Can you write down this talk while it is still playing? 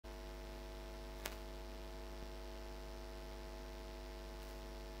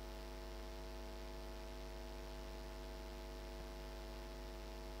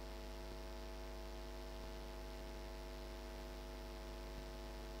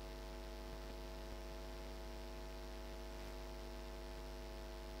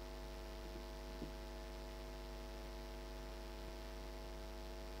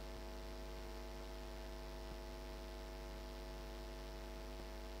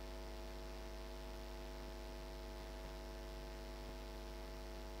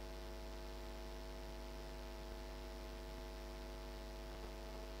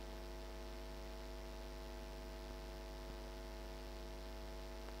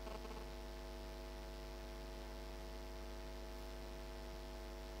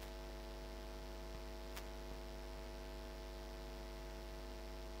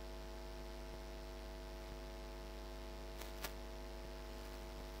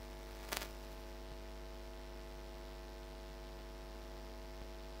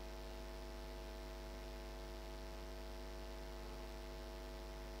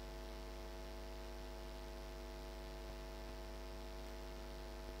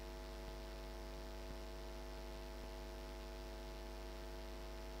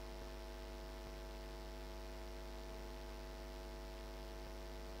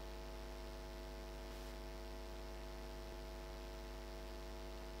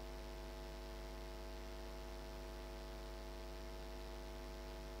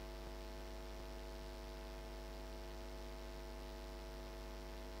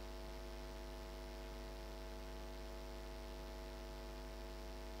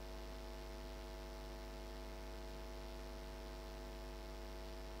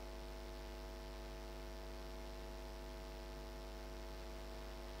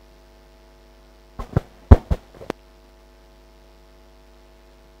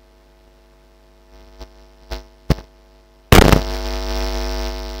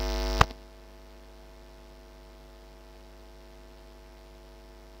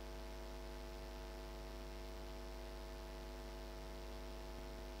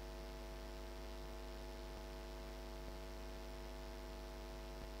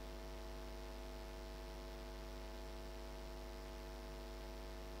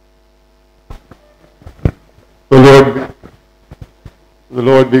The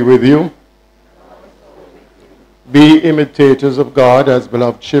Lord be with you. Be imitators of God as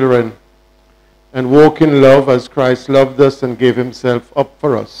beloved children, and walk in love as Christ loved us and gave himself up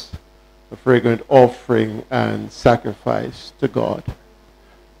for us, a fragrant offering and sacrifice to God.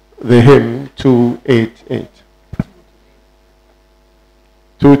 The hymn 288.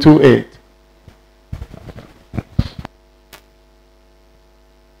 228.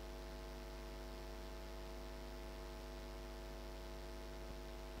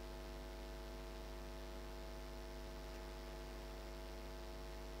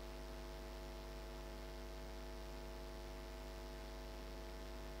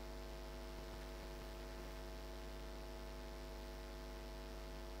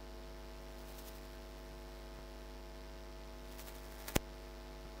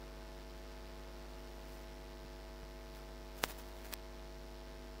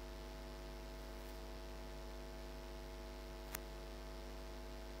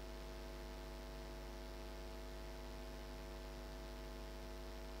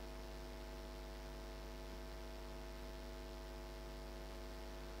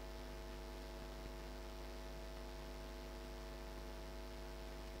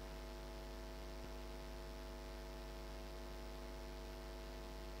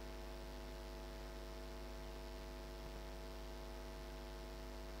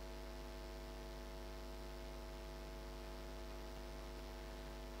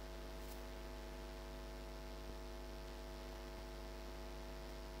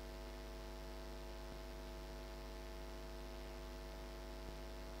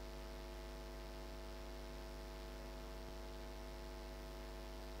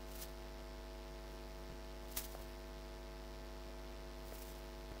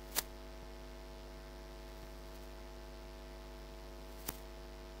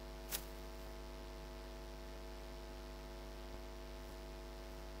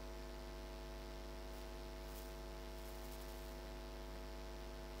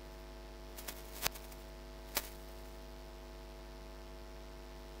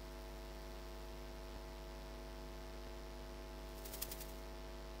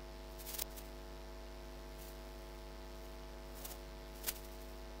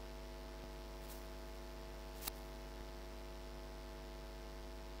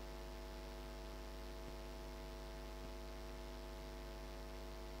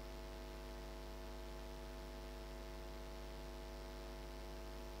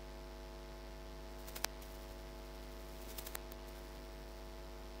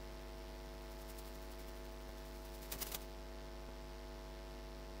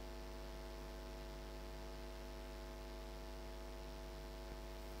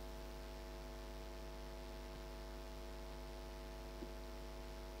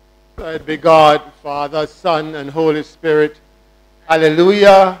 Blessed be God, Father, Son, and Holy Spirit.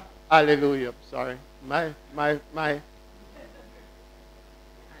 Hallelujah. Hallelujah. Sorry.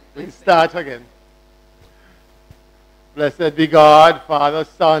 We start again. Blessed be God, Father,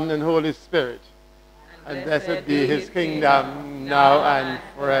 Son, and Holy Spirit. And blessed be his kingdom, now and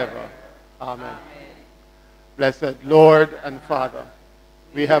forever. Amen. Blessed Lord and Father,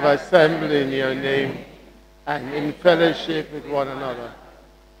 we have assembled in your name and in fellowship with one another.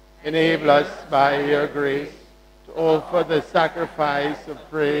 Enable us by your grace to offer the sacrifice of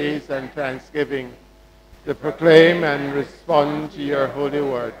praise and thanksgiving, to proclaim and respond to your holy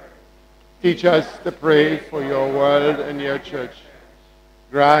word. Teach us to pray for your world and your church.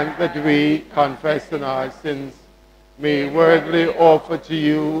 Grant that we, confessing our sins, may worthily offer to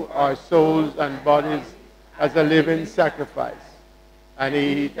you our souls and bodies as a living sacrifice, and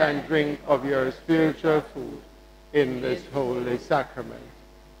eat and drink of your spiritual food in this holy sacrament.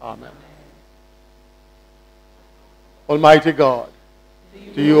 Amen. Almighty God,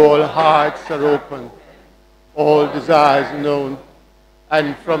 to you all hearts are open, all desires known,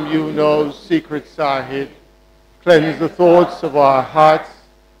 and from you no secrets are hid. Cleanse the thoughts of our hearts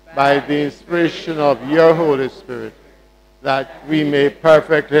by the inspiration of your Holy Spirit, that we may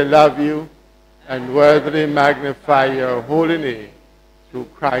perfectly love you and worthily magnify your holy name, through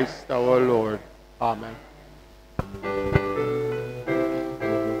Christ our Lord. Amen.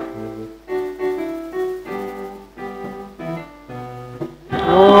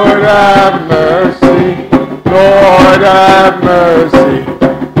 Lord have mercy, Lord have mercy,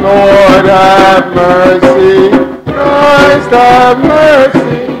 Lord have mercy, Christ have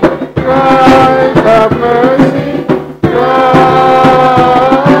mercy, Christ have mercy, Christ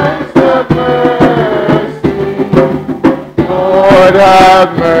have mercy. Lord have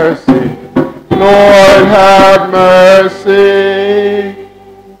mercy, Lord have mercy,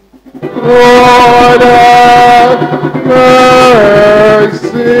 Lord have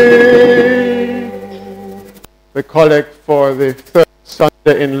The collect for the third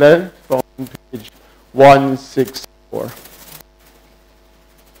Sunday in Lent, on page 164.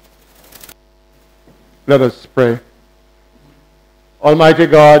 Let us pray. Almighty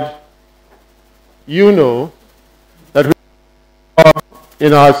God, you know that we are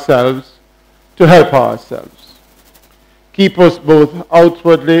in ourselves to help ourselves. Keep us both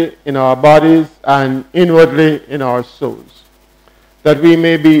outwardly in our bodies and inwardly in our souls, that we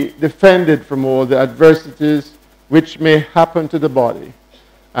may be defended from all the adversities which may happen to the body,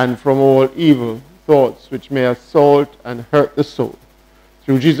 and from all evil thoughts which may assault and hurt the soul.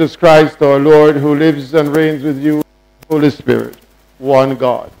 Through Jesus Christ our Lord, who lives and reigns with you, Holy Spirit, one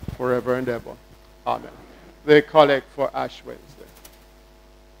God, forever and ever. Amen. The collect for Ash Wednesday.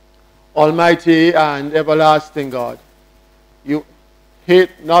 Almighty and everlasting God, you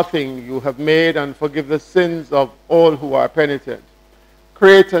hate nothing you have made and forgive the sins of all who are penitent.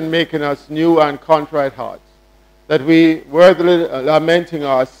 Create and make in us new and contrite hearts, that we, worthily lamenting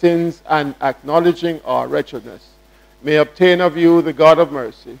our sins and acknowledging our wretchedness, may obtain of you, the God of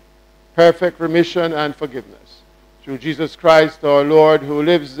mercy, perfect remission and forgiveness. Through Jesus Christ our Lord, who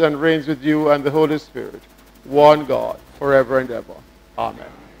lives and reigns with you and the Holy Spirit, one God, forever and ever. Amen.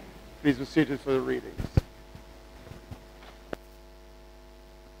 Please be seated for the readings.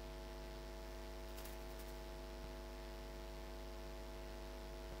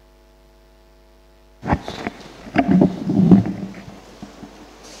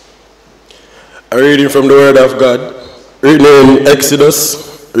 A reading from the Word of God, written in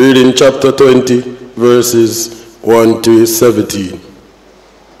Exodus, reading chapter 20, verses 1 to 17.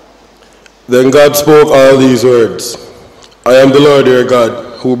 Then God spoke all these words. I am the Lord your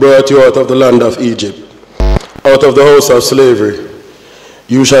God, who brought you out of the land of Egypt, out of the house of slavery.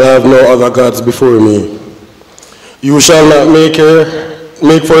 You shall have no other gods before me. You shall not make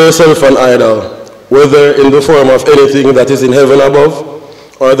for yourself an idol, whether in the form of anything that is in heaven above,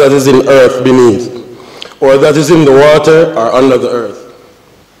 or that is in earth beneath, or that is in the water or under the earth.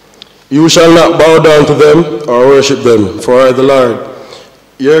 You shall not bow down to them or worship them, for I, the Lord,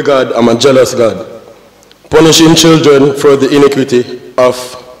 your God, am a jealous God, punishing children for the iniquity of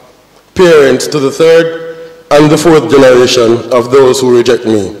parents to the third and the fourth generation of those who reject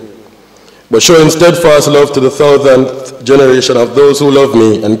me, but showing steadfast love to the 1,000th generation of those who love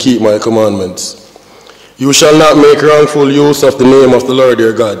me and keep my commandments. You shall not make wrongful use of the name of the Lord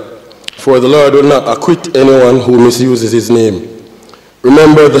your God, for the Lord will not acquit anyone who misuses his name.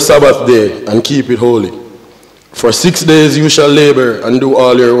 Remember the Sabbath day and keep it holy. For 6 days you shall labor and do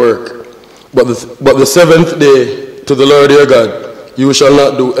all your work, but the seventh day to the Lord your God you shall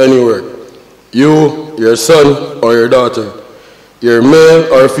not do any work. You, your son or your daughter, your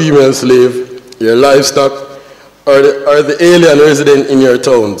male or female slave, your livestock, or the alien resident in your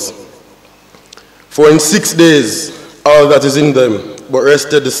towns. For in 6 days all that is in them, but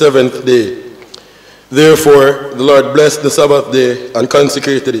rested the seventh day. Therefore the Lord blessed the Sabbath day and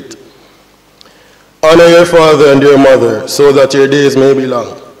consecrated it. Honor your father and your mother, so that your days may be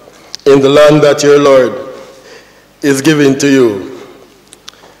long, in the land that your Lord is giving to you.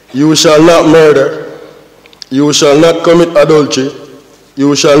 You shall not murder. You shall not commit adultery.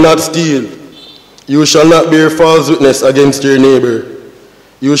 You shall not steal. You shall not bear false witness against your neighbor.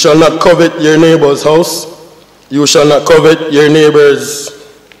 You shall not covet your neighbor's house. You shall not covet your neighbor's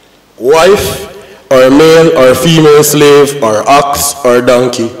wife, or male or female slave, or ox or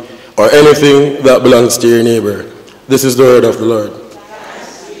donkey, or anything that belongs to your neighbor. This is the word of the Lord.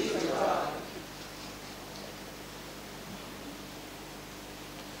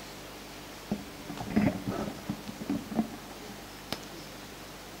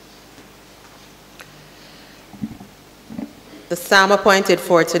 The psalm appointed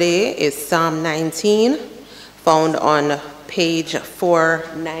for today is Psalm 19, found on page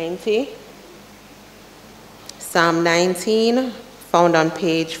 490. Psalm 19, found on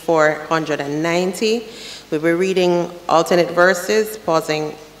page 490. We'll be reading alternate verses,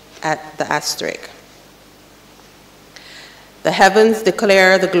 pausing at the asterisk. The heavens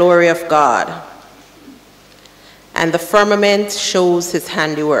declare the glory of God, and the firmament shows his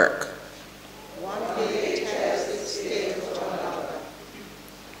handiwork.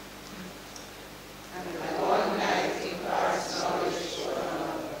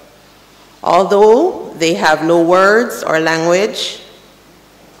 Although they have no words or language,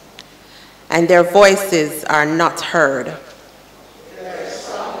 and their voices are not heard. Their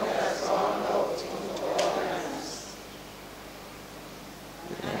song has gone out into all lands,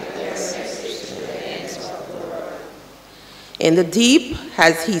 and their message to the ends of the world. In the deep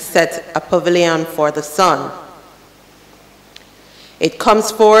has he set a pavilion for the sun. It comes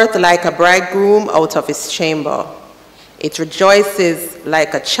forth like a bridegroom out of his chamber. It rejoices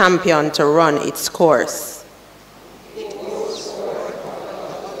like a champion to run its course. It goes forth out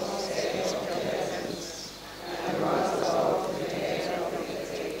of the steps of the heavens and runs out to the head of the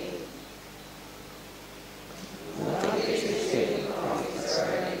taking.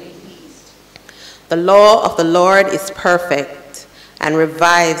 The law of the Lord is perfect and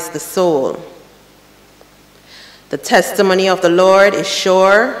revives the soul. The testimony of the Lord is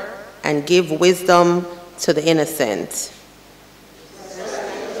sure and gives wisdom to the innocent.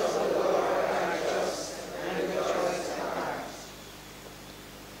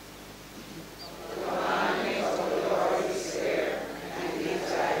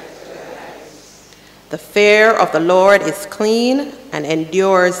 The fear of the Lord is clean and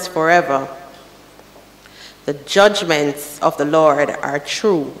endures forever. The judgments of the Lord are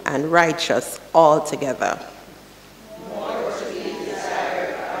true and righteous altogether. More to be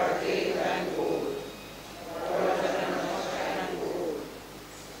desired are they than gold, more than much than gold.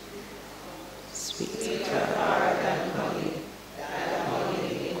 Sweeter than honey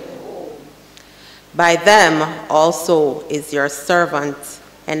in the womb. By them also is your servant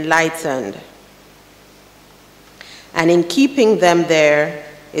enlightened, and in keeping them there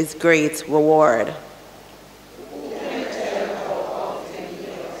is great reward.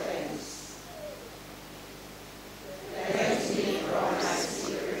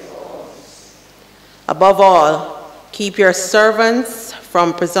 Above all, keep your servants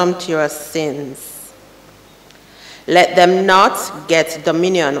from presumptuous sins. Let them not get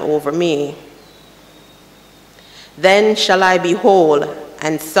dominion over me. Then shall I be whole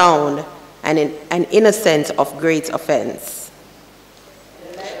and sound and innocent of great offense.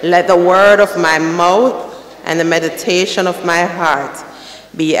 Let the word of my mouth and the meditation of my heart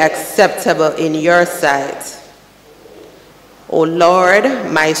be acceptable in your sight, O Lord,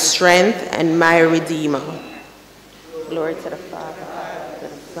 my strength and my Redeemer. Glory to the Father, to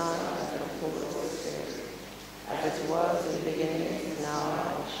the Son, and to the Holy Spirit, as it was in the beginning, is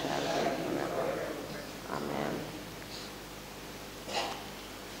now, and shall be forever. Amen.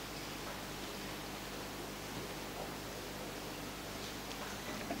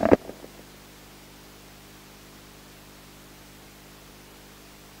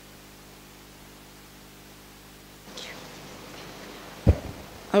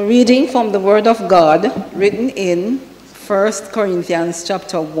 A reading from the Word of God written in 1 Corinthians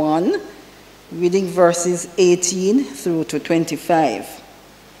chapter 1, reading verses 18 through to 25.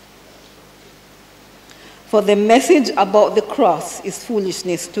 For the message about the cross is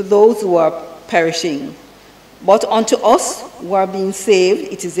foolishness to those who are perishing, but unto us who are being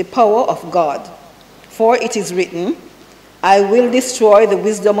saved it is the power of God. For it is written, I will destroy the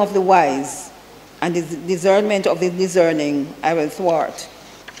wisdom of the wise, and the discernment of the discerning I will thwart.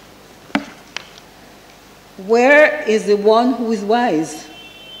 Where is the one who is wise?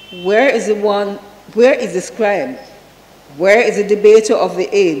 Where is the scribe? Where is the debater of the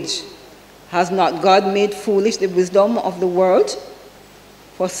age? Has not God made foolish the wisdom of the world?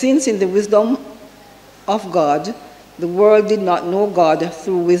 For since in the wisdom of God, the world did not know God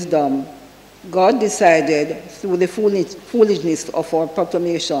through wisdom, God decided through the foolishness of our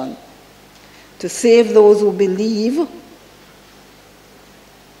proclamation to save those who believe.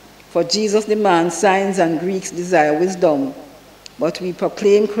 For Jesus demands signs and Greeks desire wisdom, but we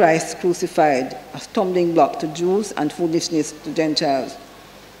proclaim Christ crucified, a stumbling block to Jews and foolishness to Gentiles.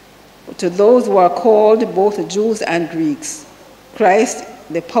 But to those who are called, both Jews and Greeks, Christ,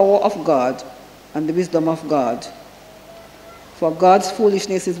 the power of God and the wisdom of God. For God's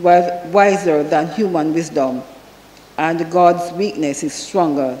foolishness is wiser than human wisdom, and God's weakness is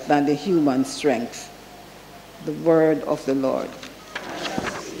stronger than the human strength. The word of the Lord.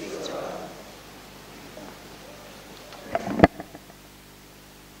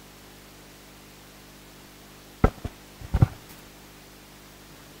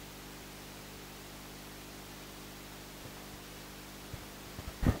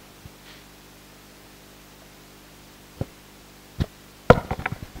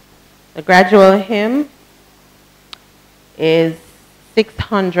 The gradual hymn is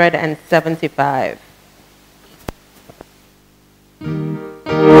 675.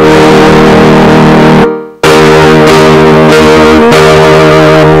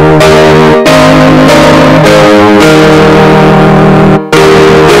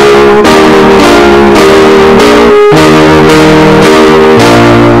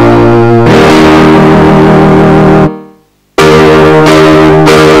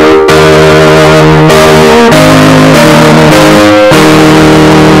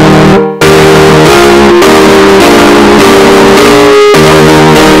 Amen.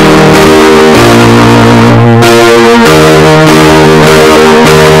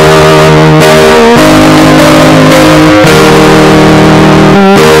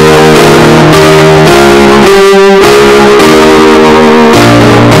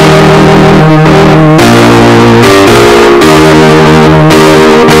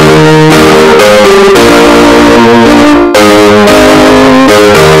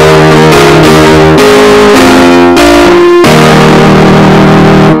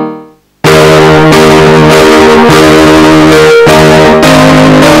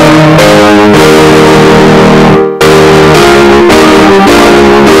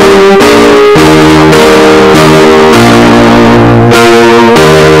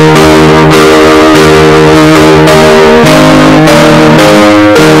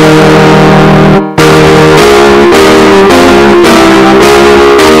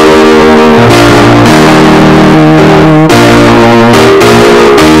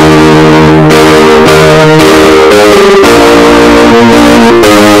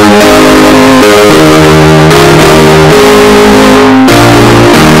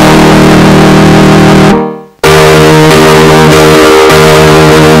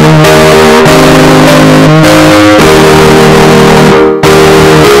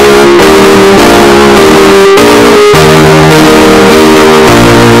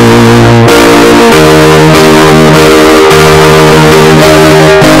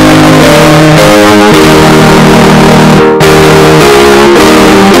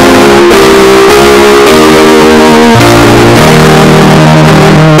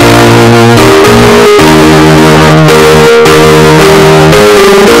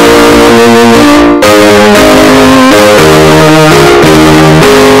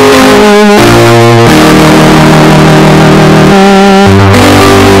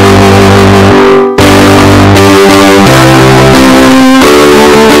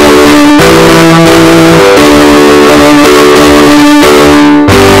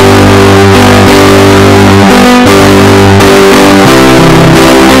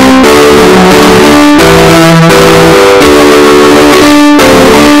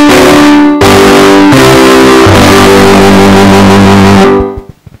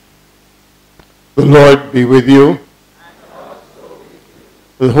 The Lord be with you.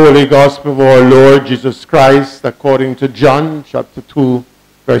 The Holy Gospel of our Lord Jesus Christ according to John chapter 2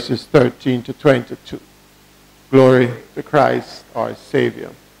 verses 13 to 22. Glory to Christ our Savior.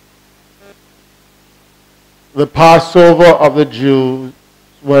 The Passover of the Jews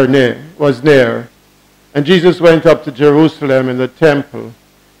was near, and Jesus went up to Jerusalem. In the temple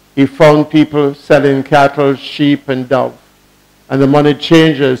he found people selling cattle, sheep, and dove, and the money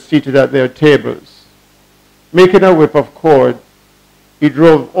changers seated at their tables. Making a whip of cord, he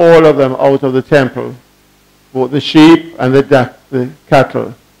drove all of them out of the temple, both the sheep and the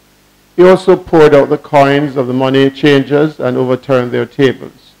cattle. He also poured out the coins of the money changers and overturned their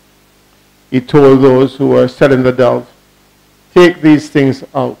tables. He told those who were selling the dove, "Take these things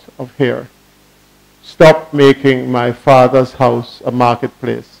out of here. Stop making my Father's house a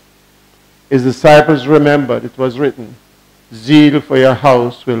marketplace." His disciples remembered it was written, "Zeal for your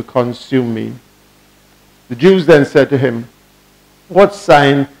house will consume me." The Jews then said to him, "What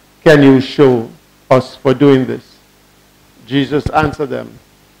sign can you show us for doing this?" Jesus answered them,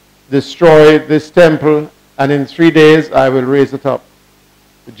 "Destroy this temple, and in 3 days I will raise it up."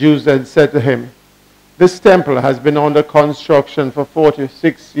 The Jews then said to him, "This temple has been under construction for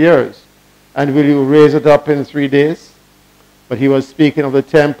 46 years, and will you raise it up in 3 days?" But he was speaking of the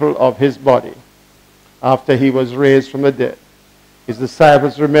temple of his body, after he was raised from the dead. His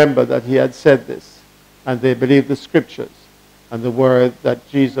disciples remembered that he had said this, and they believed the scriptures and the word that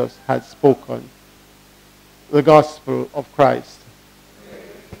Jesus had spoken. The gospel of Christ.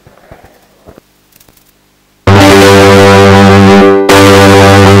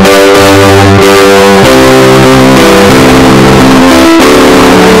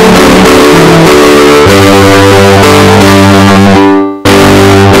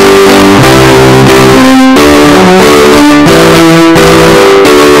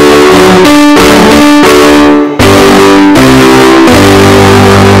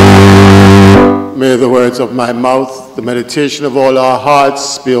 May the words of my mouth, the meditation of all our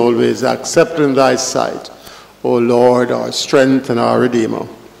hearts be always accepted in thy sight, O Lord, our strength and our Redeemer.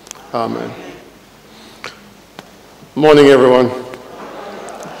 Amen. Morning, everyone.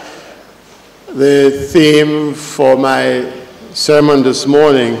 The theme for my sermon this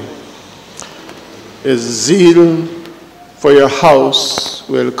morning is "Zeal for your house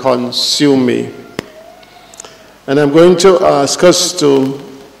will consume me." And I'm going to ask us to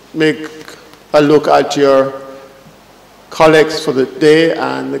make a look at your collects for the day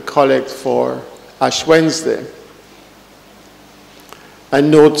and the collect for Ash Wednesday, and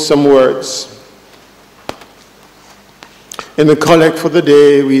note some words. In the collect for the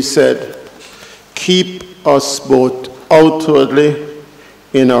day, we said, "Keep us both outwardly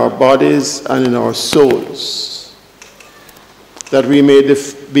in our bodies and in our souls, that we may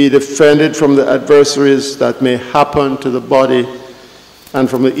be defended from the adversaries that may happen to the body and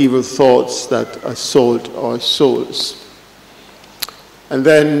from the evil thoughts that assault our souls." And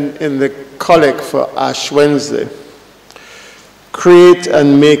then in the collect for Ash Wednesday, "Create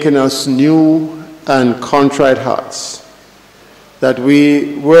and make in us new and contrite hearts, that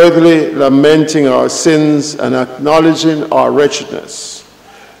we, worthily lamenting our sins and acknowledging our wretchedness,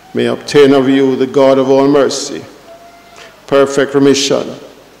 may obtain of you, the God of all mercy, perfect remission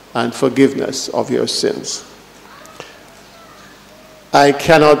and forgiveness of your sins." I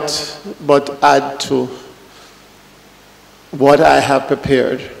cannot but add to what I have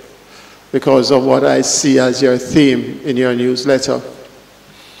prepared because of what I see as your theme in your newsletter.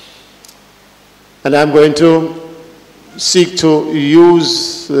 And I'm going to seek to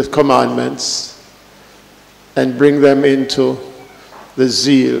use the commandments and bring them into the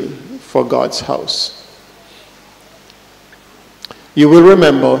zeal for God's house. You will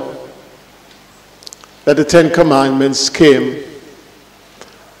remember that the 10 Commandments came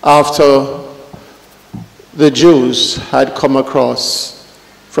after the Jews had come across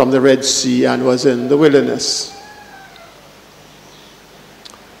from the Red Sea and was in the wilderness.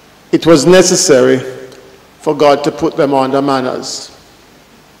 It was necessary for God to put them under manners.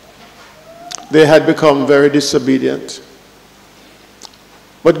 They had become very disobedient.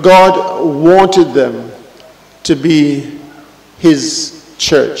 But God wanted them to be his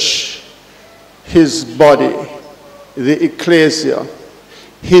church, his body, the ecclesia,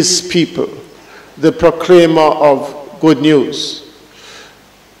 his people, the proclaimer of good news,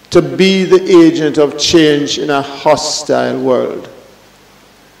 to be the agent of change in a hostile world.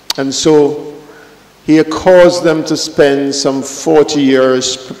 And so he caused them to spend some 40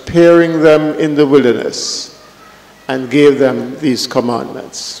 years preparing them in the wilderness and gave them these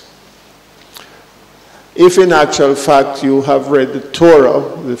commandments. If in actual fact you have read the Torah,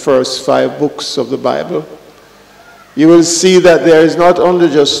 the first 5 books of the Bible, you will see that there is not only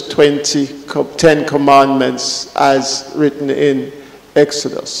just 10 commandments as written in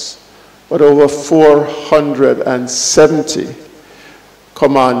Exodus, but over 470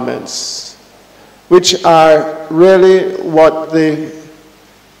 commandments, which are really what the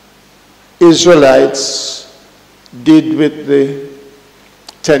Israelites did with the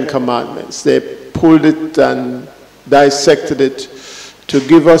 10 commandments. They pulled it and dissected it to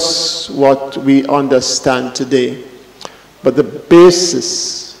give us what we understand today. But the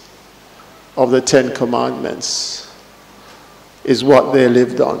basis of the 10 commandments is what they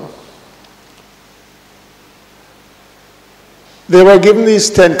lived on. They were given these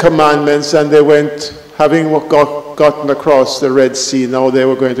 10 commandments, and they went, having gotten across the Red Sea, now they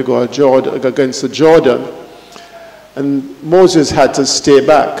were going to go against the Jordan. And Moses had to stay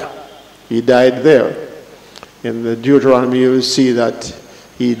back. He died there. In the Deuteronomy, you will see that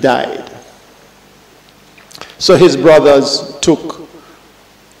he died. So his brothers took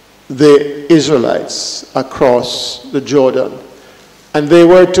the Israelites across the Jordan, and they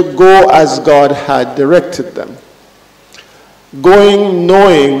were to go as God had directed them, going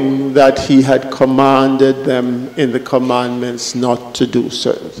knowing that he had commanded them in the commandments not to do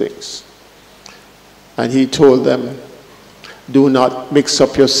certain things. And he told them, do not mix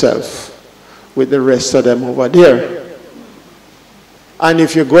up yourself with the rest of them over there. And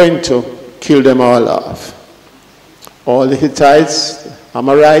if you're going to, kill them all off. All the Hittites,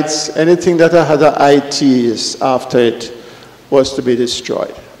 Amorites, anything that had an ITs after it was to be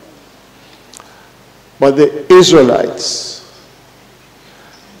destroyed. But the Israelites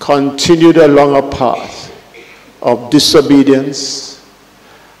continued along a path of disobedience,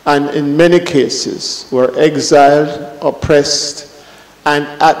 and in many cases were exiled, oppressed, and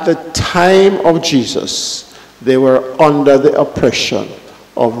at the time of Jesus, they were under the oppression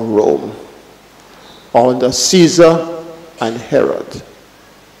of Rome, under Caesar and Herod.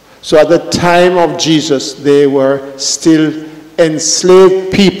 So at the time of Jesus, they were still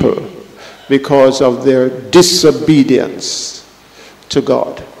enslaved people because of their disobedience to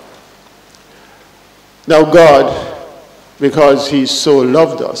God. Now God, because he so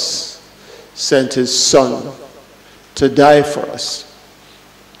loved us, sent his Son to die for us.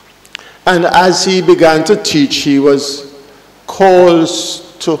 And as he began to teach, he was called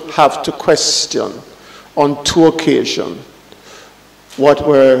to have to question on 2 occasions what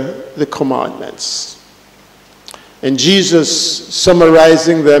were the commandments. And Jesus,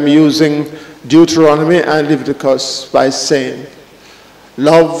 summarizing them using Deuteronomy and Leviticus by saying,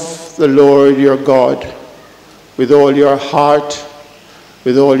 love the Lord your God with all your heart,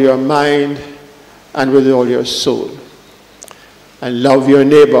 with all your mind, and with all your soul. And love your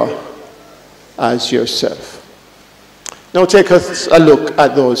neighbor as yourself. Now take us a look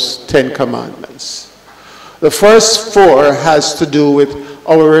at those 10 commandments. The first 4 has to do with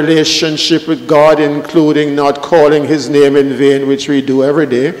our relationship with God, including not calling his name in vain, which we do every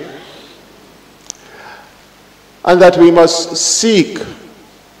day. And that we must seek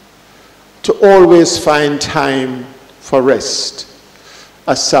to always find time for rest,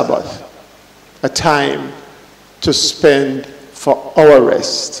 a Sabbath, a time to spend for our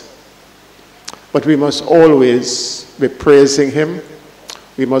rest. But we must always be praising him.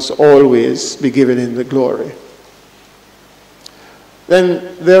 We must always be giving him the glory.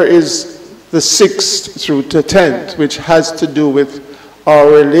 Then there is the 6th through the 10th, which has to do with our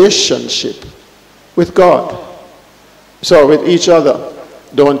relationship with God. So with each other.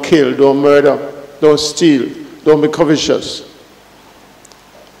 Don't kill, don't murder, don't steal, don't be covetous.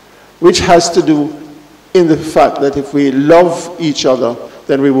 Which has to do in the fact that if we love each other,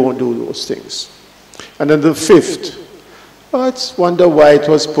 then we won't do those things. And then the 5th, let's wonder why it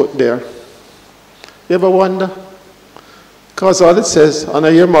was put there. You ever wonder? Because all it says, honor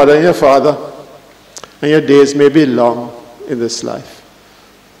your mother and your father, and your days may be long in this life.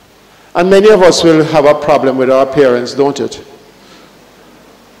 And many of us will have a problem with our parents, don't it?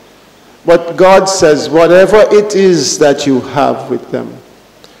 But God says, whatever it is that you have with them,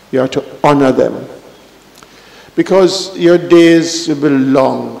 you are to honor them. Because your days will be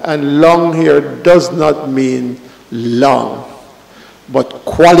long. And long here does not mean long, but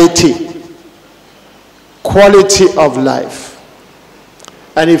quality. Quality of life.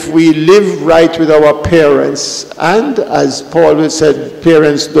 And if we live right with our parents, and as Paul said,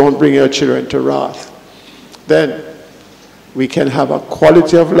 parents, don't bring your children to wrath, then we can have a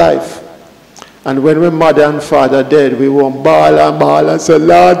quality of life. And when our mother and father dead, we won't bawl and say,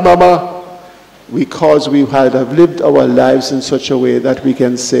 Lord, Mama, because we had have lived our lives in such a way that we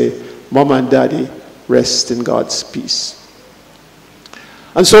can say, Mom and Daddy, rest in God's peace.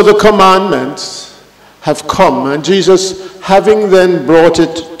 And so the commandments have come, and Jesus, having then brought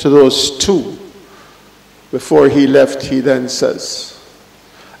it to those two, before he left, he then says,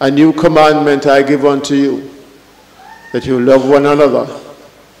 "A new commandment I give unto you, that you love one another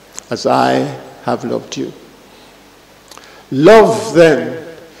as I have loved you." Love, then,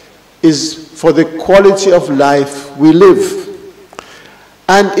 is for the quality of life we live.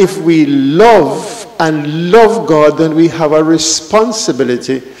 And if we love and love God, then we have a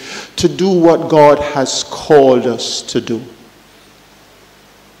responsibility to do what God has called us to do.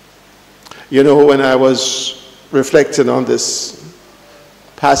 You know, when I was reflecting on this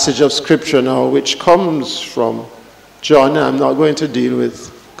passage of scripture now, which comes from John, I'm not going to deal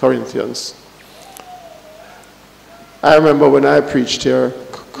with Corinthians. I remember when I preached here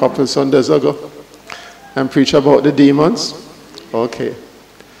a couple of Sundays ago and preached about the demons. Okay.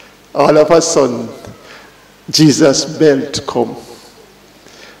 All of a sudden, Jesus' belt come.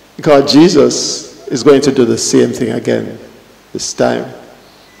 Because Jesus is going to do the same thing again this time.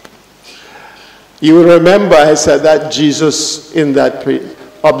 You will remember I said that Jesus in that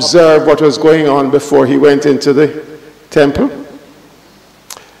observed what was going on before he went into the temple.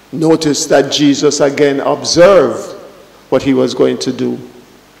 Notice that Jesus again observed what he was going to do.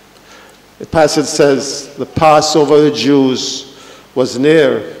 The passage says the Passover of the Jews was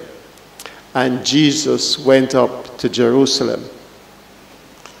near, and Jesus went up to Jerusalem.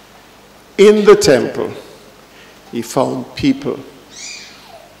 In the temple, he found people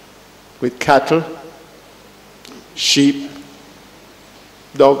with cattle, sheep,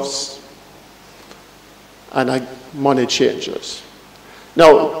 doves, and money changers.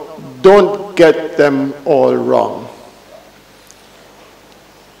 Now, don't get them all wrong.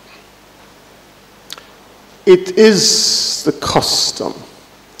 It is the custom,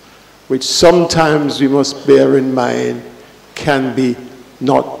 which sometimes we must bear in mind can be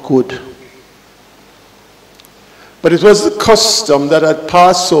not good. But it was the custom that at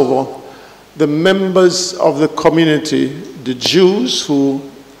Passover, the members of the community, the Jews, who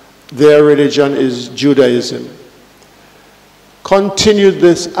their religion is Judaism, continued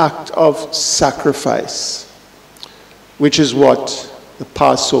this act of sacrifice, which is what the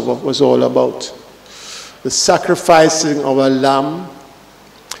Passover was all about. The sacrificing of a lamb,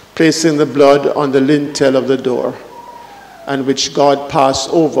 placing the blood on the lintel of the door, and which God passed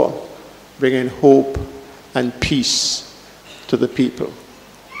over, bringing hope and peace to the people.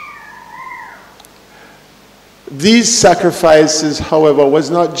 These sacrifices, however, was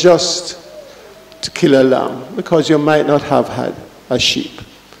not just to kill a lamb, because you might not have had a sheep.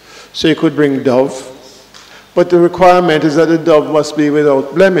 So you could bring dove, but the requirement is that the dove must be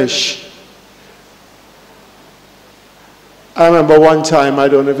without blemish. I remember one time, I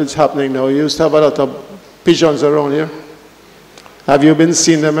don't know if it's happening now, you used to have a lot of pigeons around here. Have you been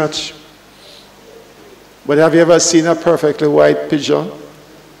seeing them much? But have you ever seen a perfectly white pigeon?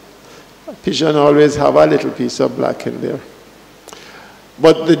 A pigeon always have a little piece of black in there.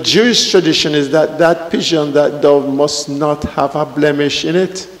 But the Jewish tradition is that that pigeon, that dove, must not have a blemish in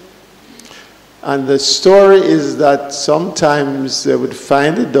it. And the story is that sometimes they would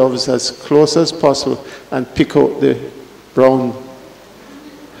find the doves as close as possible and pick out the brown.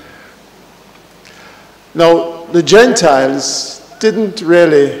 Now, the Gentiles didn't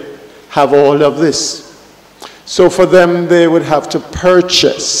really have all of this. So for them, they would have to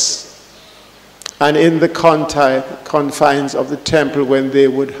purchase. And in the confines of the temple, when they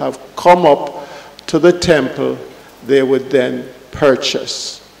would have come up to the temple, they would then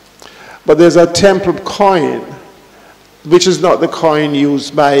purchase. But there's a temple coin, which is not the coin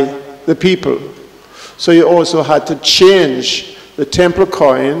used by the people. So you also had to change the temple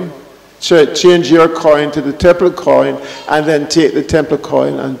coin, change your coin to the temple coin, and then take the temple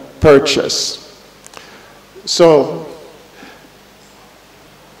coin and purchase. So,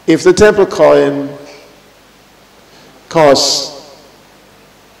 if the temple coin costs,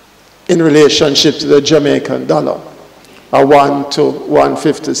 in relationship to the Jamaican dollar, a 1 to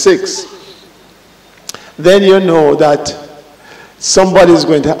 156, then you know that somebody's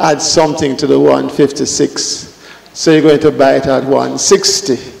going to add something to the 156. So you're going to buy it at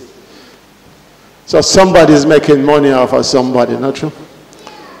 160. So somebody's making money off of somebody, not true?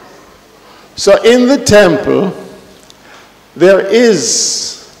 So in the temple, there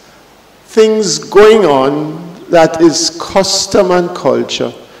is things going on that is custom and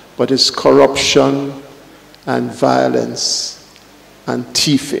culture, but it's corruption and violence and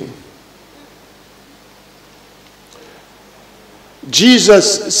thieving.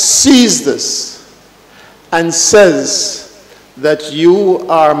 Jesus sees this and says that you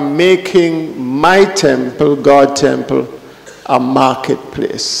are making my temple, God temple, a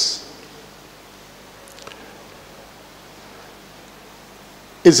marketplace.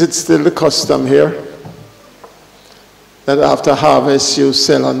 Is it still the custom here that after harvest you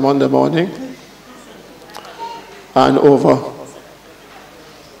sell on Monday morning and over?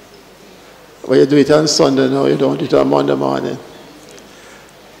 Well, you do it on Sunday now, you don't do it on Monday morning.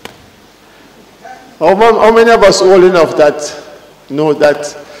 How many of us old enough that know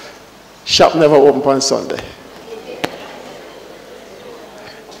that shop never open on Sunday?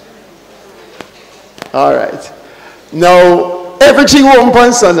 All right. Now, everything open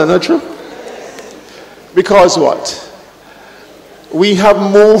on Sunday, not true? Because what? We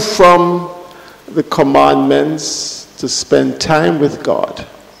have moved from the commandments to spend time with God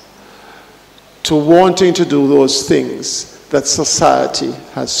to wanting to do those things that society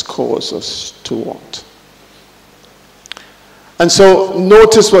has caused us to want. And so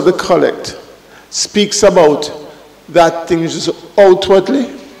notice what the collect speaks about, that thing is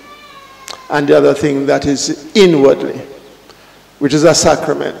outwardly and the other thing that is inwardly, which is a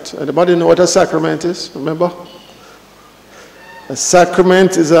sacrament. Anybody know what a sacrament is? Remember? A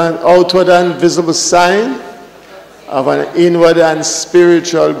sacrament is an outward and visible sign of an inward and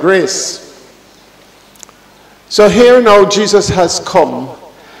spiritual grace. So here now Jesus has come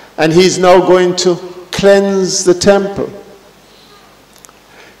and he's now going to cleanse the temple.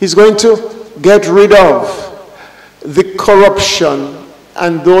 He's going to get rid of the corruption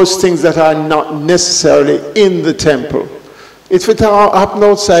and those things that are not necessarily in the temple. If it happen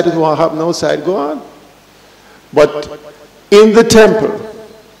outside, it won't happen outside, go on. But in the temple,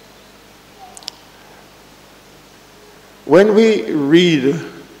 when we read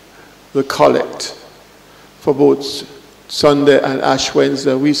the collect for both Sunday and Ash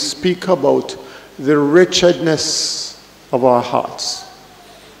Wednesday, we speak about the wretchedness of our hearts.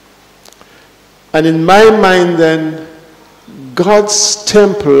 And in my mind then, God's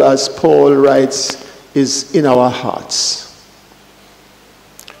temple, as Paul writes, is in our hearts.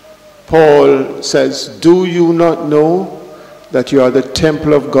 Paul says, do you not know that you are the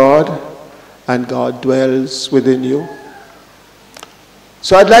temple of God and God dwells within you?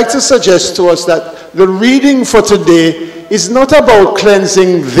 So I'd like to suggest to us that the reading for today is not about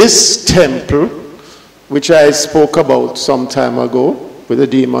cleansing this temple, which I spoke about some time ago with the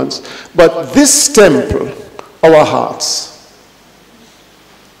demons, but this temple, our hearts.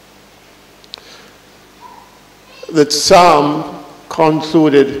 The psalm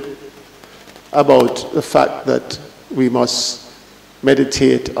concluded about the fact that we must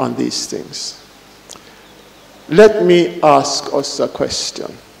meditate on these things. Let me ask us a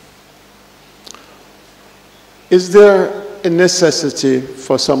question. Is there a necessity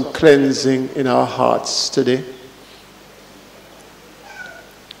for some cleansing in our hearts today?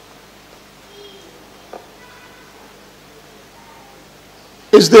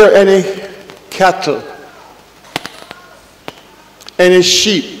 Is there any cattle, any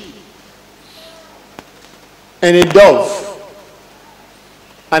sheep, any dove,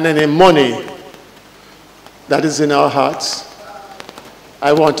 and any money that is in our hearts?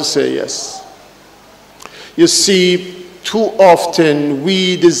 I want to say yes. You see, too often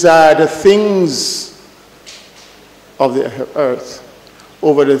we desire the things of the earth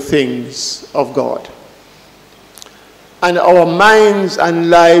over the things of God. And our minds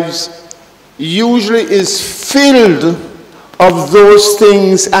and lives usually is filled of those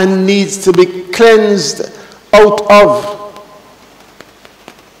things and needs to be cleansed out of.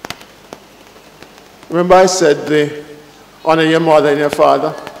 Remember I said, honor your mother and your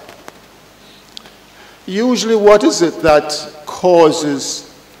father. Usually what is it that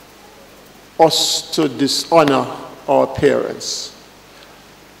causes us to dishonor our parents?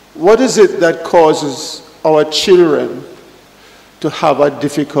 What is it that causes our children to have a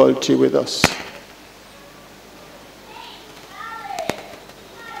difficulty with us?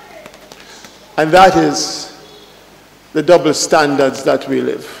 And that is the double standards that we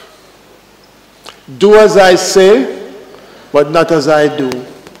live. Do as I say, but not as I do.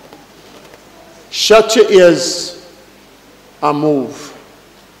 Shut your ears and move.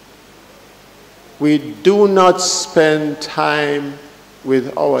 We do not spend time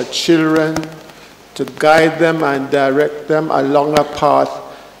with our children to guide them and direct them along a path,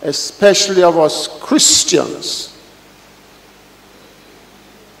 especially of us Christians,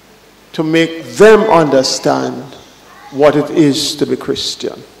 to make them understand what it is to be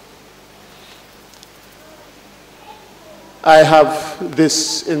Christian. I have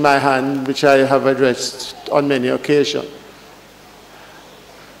this in my hand, which I have addressed on many occasions.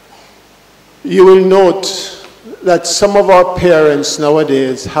 You will note that some of our parents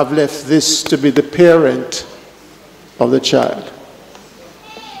nowadays have left this to be the parent of the child.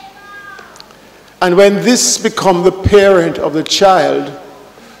 And when this becomes the parent of the child,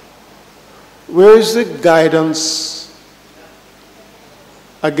 where is the guidance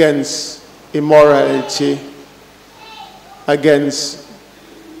against immorality, against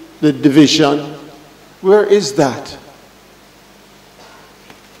the division? Where is that?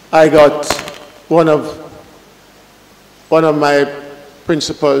 I got one of my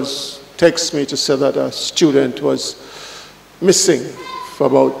principals text me to say that a student was missing for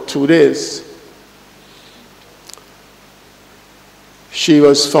about 2 days. She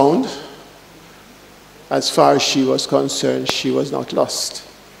was found. As far as she was concerned, she was not lost.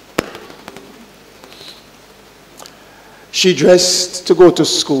 She dressed to go to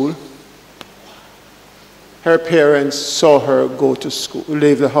school. Her parents saw her go to school,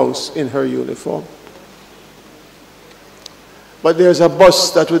 leave the house in her uniform. But there's a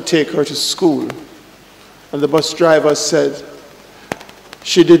bus that would take her to school. And the bus driver said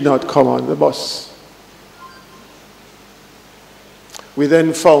she did not come on the bus. We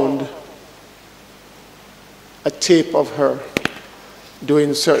then found a tape of her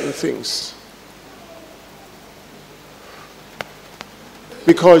doing certain things,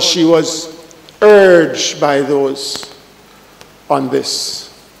 because she was urged by those on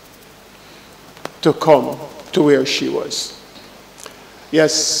this to come to where she was.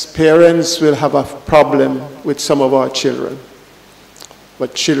 Yes, parents will have a problem with some of our children,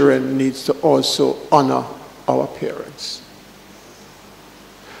 but children need to also honor our parents.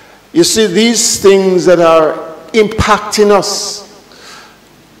 You see, these things that are impacting us,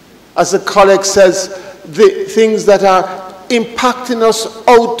 as the colleague says, the things that are impacting us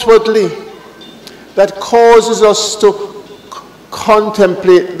outwardly, that causes us to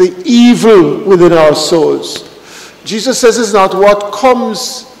contemplate the evil within our souls. Jesus says it's not what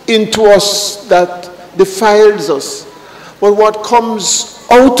comes into us that defiles us, but what comes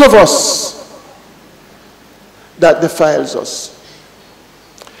out of us that defiles us.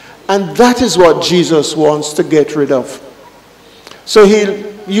 And that is what Jesus wants to get rid of. So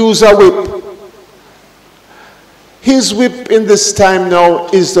he'll use a whip. His whip in this time now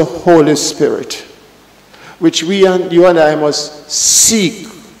is the Holy Spirit, which you and I must seek,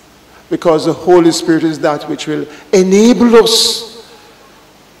 because the Holy Spirit is that which will enable us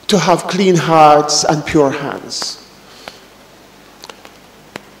to have clean hearts and pure hands.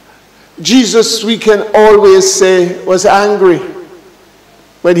 Jesus, we can always say, was angry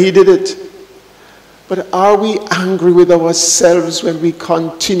when he did it. But are we angry with ourselves when we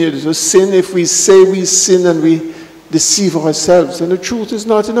continue to sin? If we say we sin and we deceive ourselves, and the truth is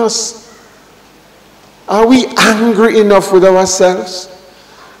not in us. Are we angry enough with ourselves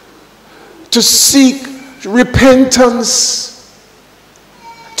to seek repentance,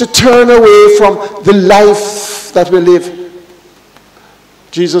 to turn away from the life that we live?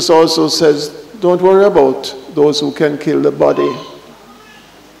 Jesus also says, don't worry about those who can kill the body,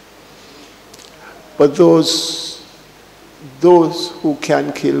 but those who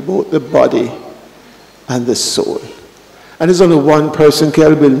can kill both the body and the soul. And there's only one person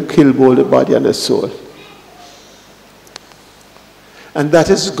can kill both the body and the soul. And that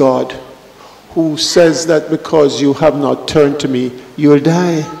is God, who says that because you have not turned to me, you'll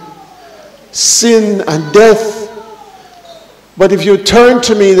die. Sin and death. But if you turn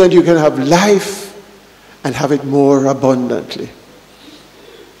to me, then you can have life and have it more abundantly.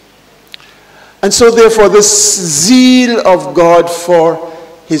 And so therefore, this zeal of God for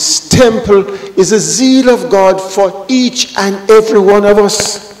his temple is a zeal of God for each and every one of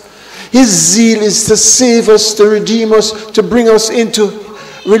us. His zeal is to save us, to redeem us, to bring us into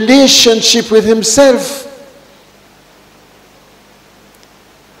relationship with himself,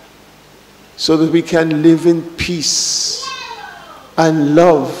 so that we can live in peace and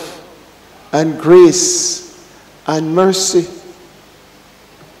love and grace and mercy.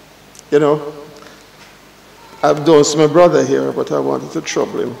 You know, I've dosed my brother here, but I wanted to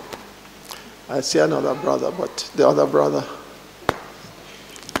trouble him. I see another brother, but the other brother.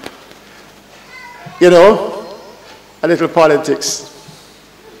 You know, a little politics.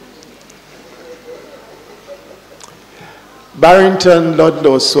 Barrington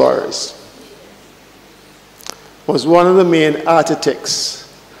Ludlow Suarez was one of the main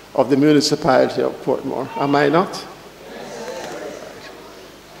architects of the municipality of Portmore. Am I not?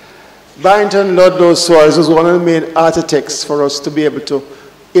 Barrington Ludlow Suarez was one of the main architects for us to be able to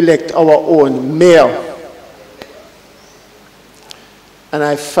elect our own mayor. And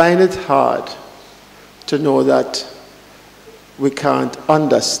I find it hard to know that we can't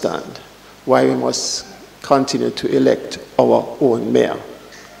understand why we must continue to elect our own mayor.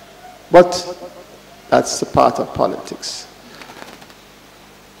 But that's the part of politics.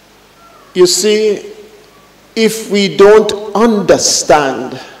 You see, if we don't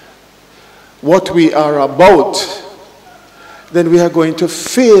understand what we are about, then we are going to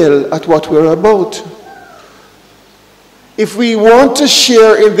fail at what we're about. If we want to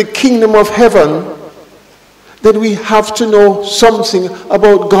share in the kingdom of heaven, then we have to know something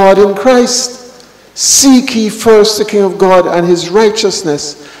about God in Christ. Seek ye first the kingdom of God and his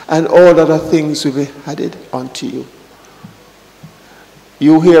righteousness, and all other things will be added unto you.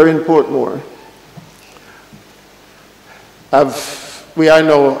 You here in Portmore, we are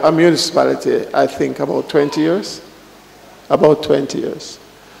now a municipality, I think about 20 years. About 20 years.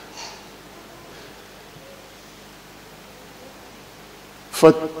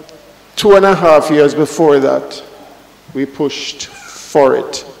 For 2.5 years before that, we pushed for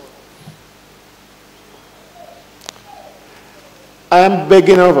it. I am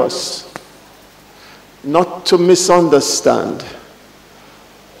begging of us not to misunderstand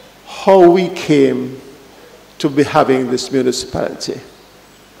how we came to be having this municipality,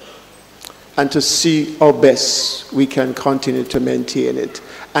 and to see how best we can continue to maintain it,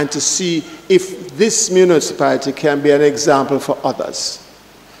 and to see if this municipality can be an example for others.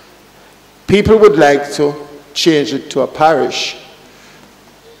 People would like to change it to a parish,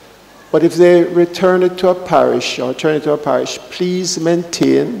 but if they return it to a parish or turn it to a parish, please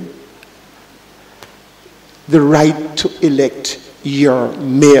maintain the right to elect your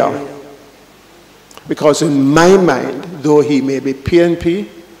mayor. Because in my mind, though he may be PNP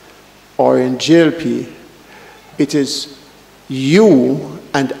or in JLP, it is you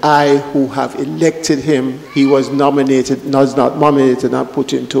and I who have elected him. He was nominated, not nominated, not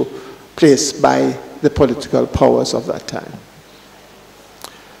put into place by the political powers of that time.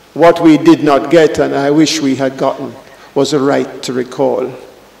 What we did not get, and I wish we had gotten, was a right to recall.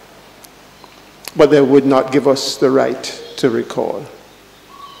 But they would not give us the right to recall.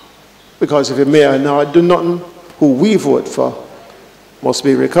 Because if a mayor now do nothing, who we vote for must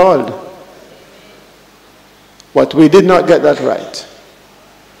be recalled. But we did not get that right.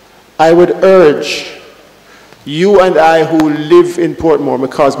 I would urge you and I who live in Portmore,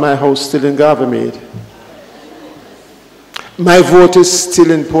 because my house is still in Garvermead, my vote is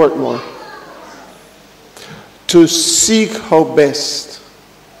still in Portmore, to seek how best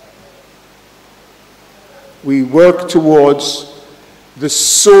we work towards the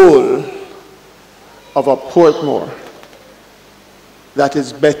soul of a Portmore that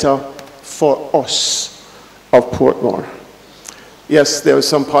is better for us of Portmore. Yes, there was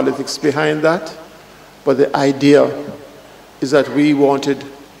some politics behind that, but the idea is that we wanted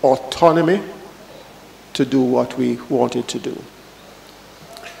autonomy to do what we wanted to do.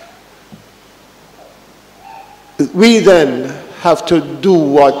 We then have to do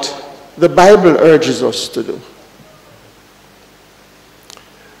what the Bible urges us to do.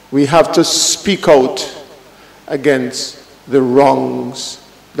 We have to speak out against the wrongs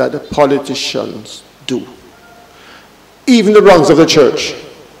that the politicians do. Even the wrongs of the church.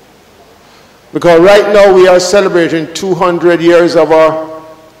 Because right now we are celebrating 200 years of our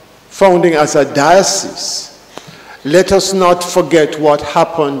founding as a diocese. Let us not forget what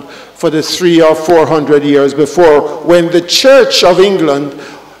happened for the 300 or 400 years before, when the Church of England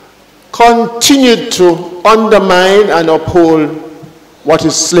continued to undermine and uphold what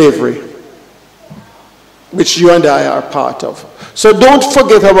is slavery, which you and I are part of. So don't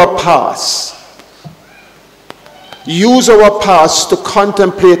forget our past. Use our past to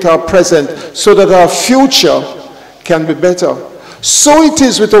contemplate our present so that our future can be better. So it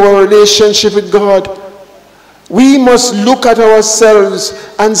is with our relationship with God. We must look at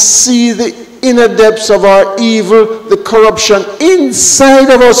ourselves and see the inner depths of our evil, the corruption inside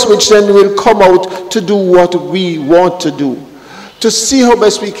of us, which then will come out to do what we want to do. To see how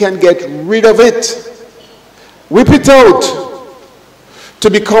best we can get rid of it. Whip it out. To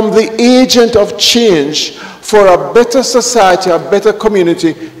become the agent of change for a better society, a better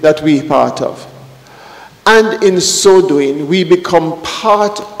community that we are part of. And in so doing, we become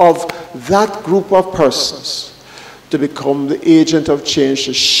part of that group of persons to become the agent of change,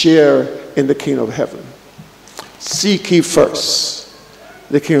 to share in the kingdom of heaven. Seek ye first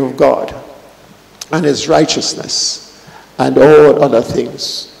the kingdom of God and his righteousness, and all other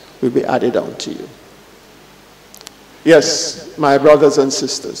things will be added unto you. Yes, my brothers and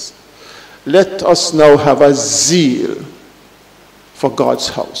sisters, let us now have a zeal for God's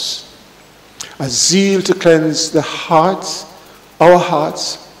house. A zeal to cleanse the hearts, our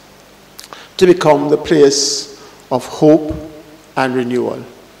hearts, to become the place of hope and renewal.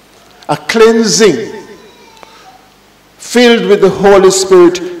 A cleansing filled with the Holy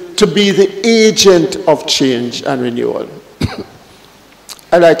Spirit to be the agent of change and renewal.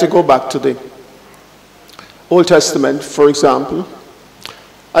 I'd like to go back to the Old Testament, for example.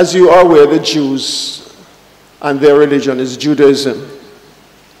 As you are aware, the Jews and their religion is Judaism.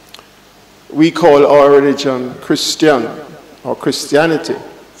 We call our religion Christian, or Christianity,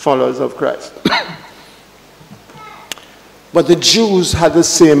 followers of Christ. But the Jews had the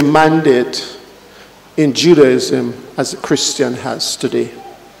same mandate in Judaism as a Christian has today.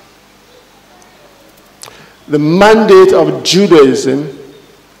 The mandate of Judaism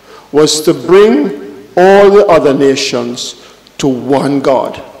was to bring all the other nations to one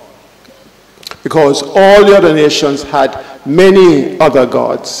God, because all the other nations had many other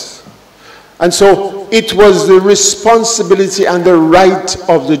gods. And so it was the responsibility and the right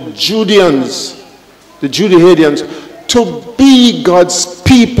of the Judeans, the Judeans, to be God's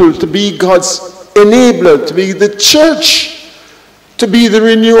people, to be God's enabler, to be the church, to be the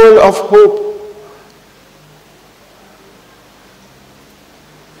renewal of hope.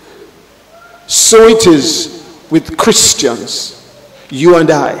 So it is with Christians, you and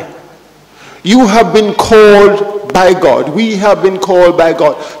I. You have been called by God. We have been called by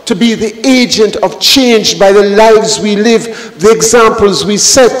God to be the agent of change by the lives we live, the examples we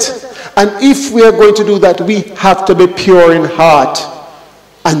set. And if we are going to do that, we have to be pure in heart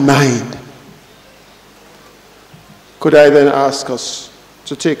and mind. Could I then ask us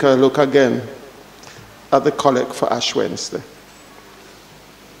to take a look again at the collect for Ash Wednesday?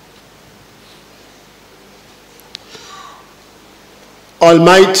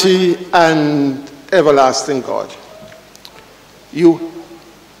 Almighty and everlasting God, you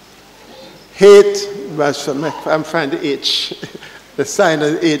hate, I'm finding the H, the sign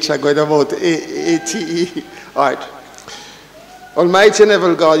of the H, I'm going about A-T-E. All right. Almighty and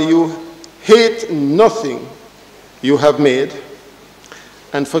ever God, you hate nothing you have made,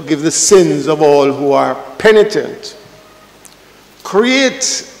 and forgive the sins of all who are penitent.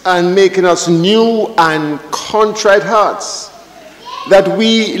 Create and make in us new and contrite hearts, that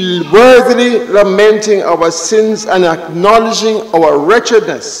we, worthily lamenting our sins and acknowledging our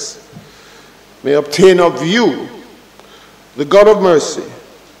wretchedness, may obtain of you, the God of mercy,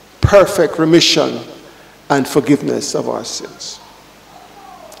 perfect remission and forgiveness of our sins.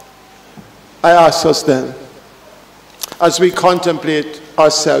 I ask us then, as we contemplate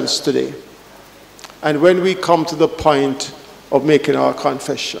ourselves today, and when we come to the point of making our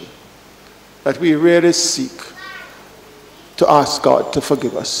confession, that we really seek to ask God to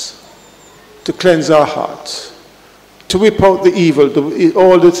forgive us, to cleanse our hearts, to whip out the evil,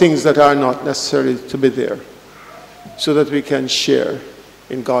 all the things that are not necessarily to be there, so that we can share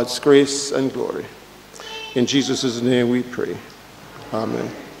in God's grace and glory. In Jesus' name we pray. Amen.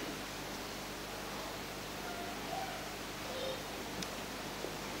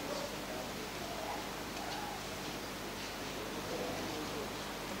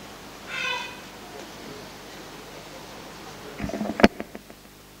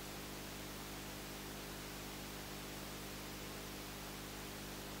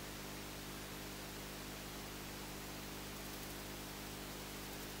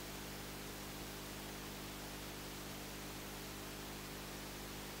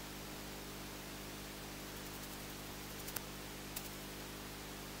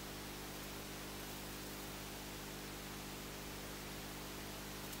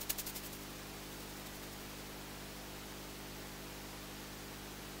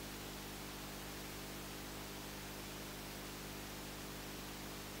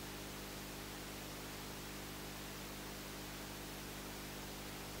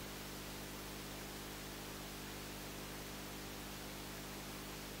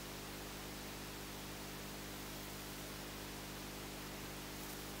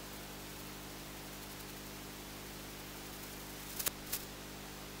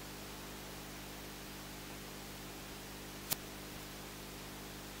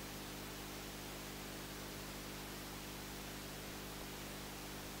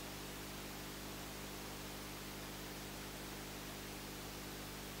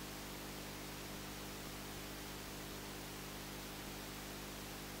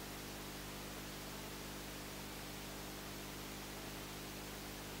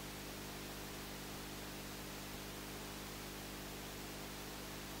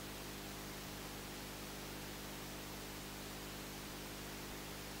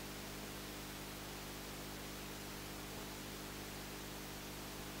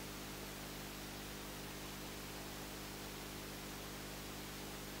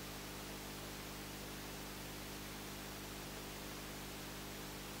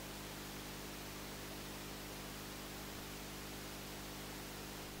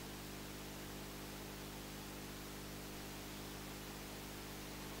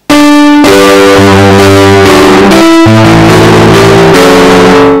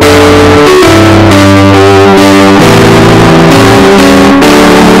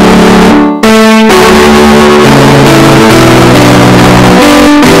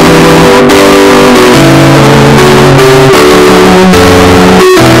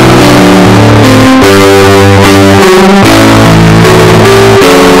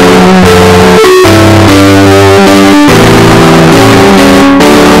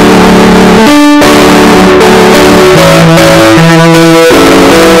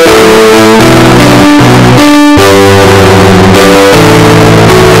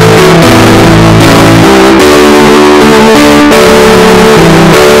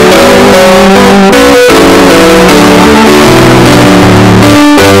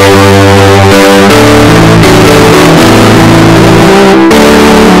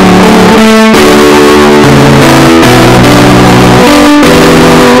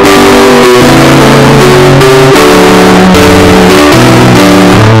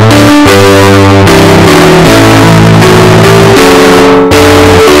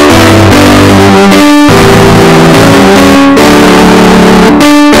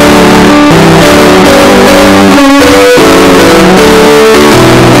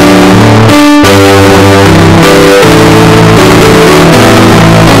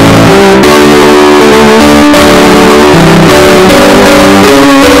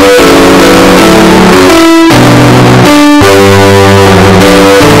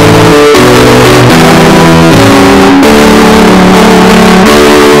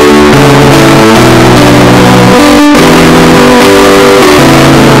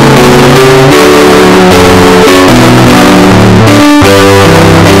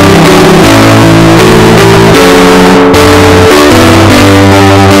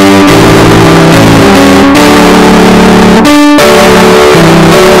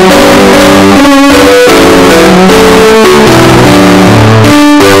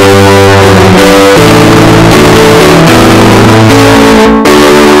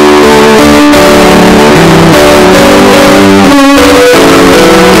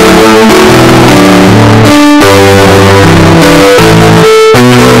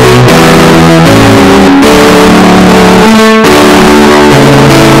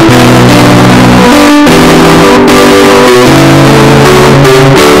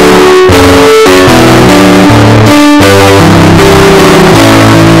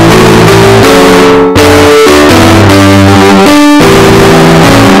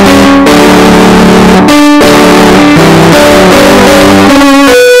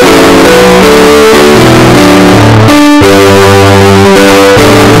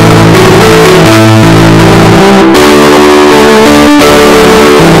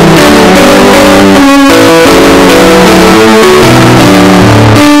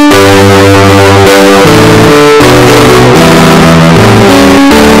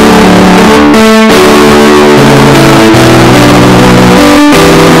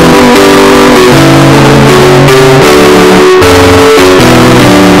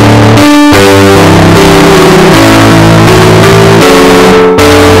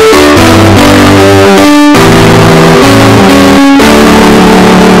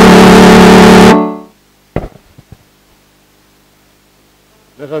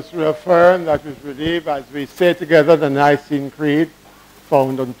 Let us reaffirm that we believe as we say together the Nicene Creed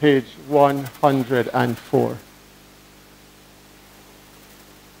found on page 104.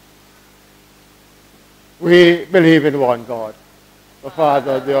 We believe in one God, the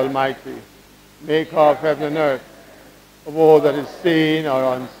Father, the Almighty, maker of heaven and earth, of all that is seen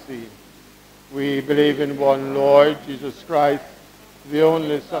or unseen. We believe in one Lord, Jesus Christ, the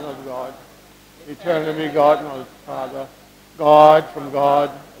only Son of God, eternally begotten of the Father, God from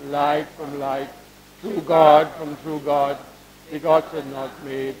God, light from light, true God from true God, begotten, not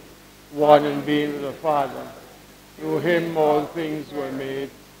made, one in being with the Father. Through him all things were made.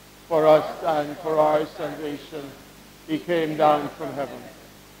 For us and for our salvation, he came down from heaven.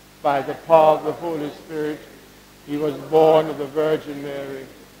 By the power of the Holy Spirit, he was born of the Virgin Mary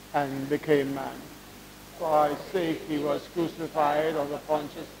and became man. For our sake, he was crucified under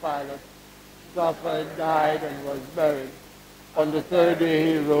Pontius Pilate, suffered, died, and was buried. On the third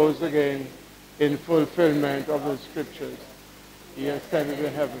day, he rose again in fulfillment of the Scriptures. He ascended to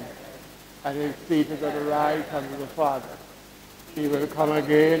heaven and is seated at the right hand of the Father. He will come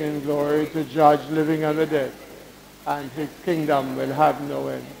again in glory to judge living and the dead, and his kingdom will have no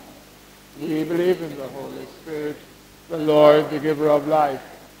end. We believe in the Holy Spirit, the Lord, the giver of life,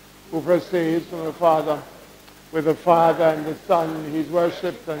 who proceeds from the Father. With the Father and the Son, he is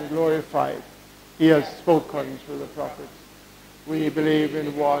worshipped and glorified. He has spoken through the prophets. We believe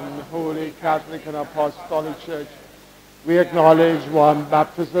in one holy, Catholic, and Apostolic Church. We acknowledge one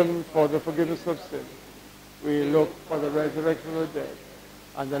baptism for the forgiveness of sin. We look for the resurrection of the dead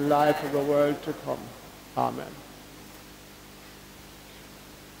and the life of the world to come. Amen.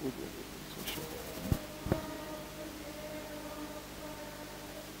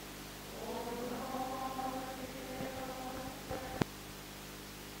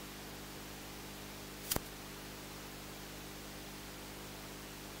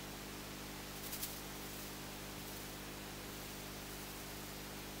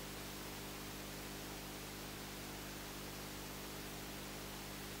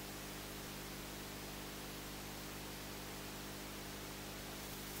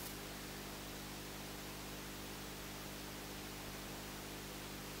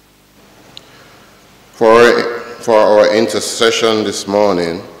 for our intercession this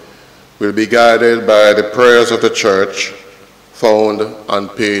morning will be guided by the prayers of the church found on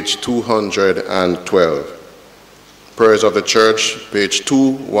page 212. Prayers of the church, page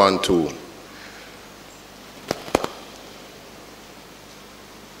 212.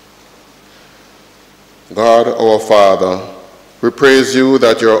 God, our Father, we praise you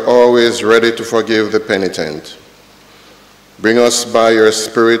that you're always ready to forgive the penitent. Bring us by your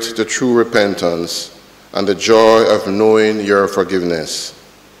Spirit to true repentance and the joy of knowing your forgiveness.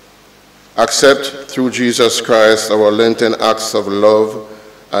 Accept through Jesus Christ our Lenten acts of love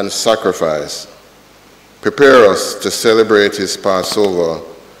and sacrifice. Prepare us to celebrate his Passover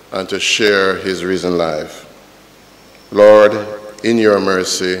and to share his risen life. Lord, in your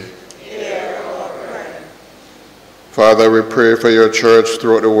mercy, Father, we pray for your church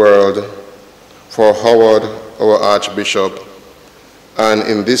throughout the world, for Howard, our Archbishop, and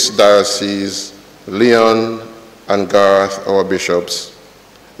in this diocese, Leon and Garth, our bishops,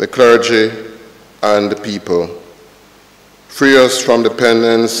 the clergy, and the people. Free us from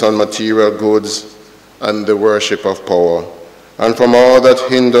dependence on material goods and the worship of power, and from all that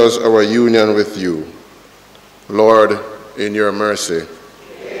hinders our union with you. Lord, in your mercy.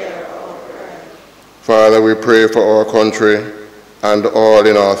 Father, we pray for our country and all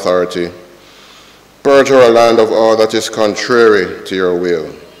in authority. Purge our land of all that is contrary to your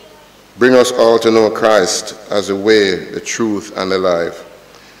will. Bring us all to know Christ as the way, the truth, and the life,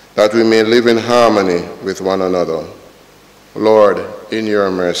 that we may live in harmony with one another. Lord, in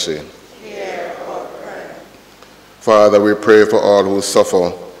your mercy. Father, we pray for all who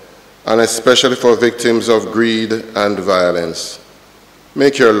suffer, and especially for victims of greed and violence.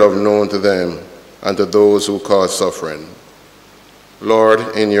 Make your love known to them and to those who cause suffering.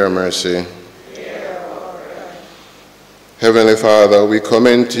 Lord, in your mercy. Heavenly Father, we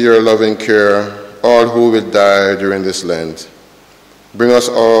commend to your loving care all who will die during this Lent. Bring us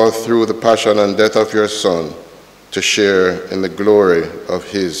all through the passion and death of your Son to share in the glory of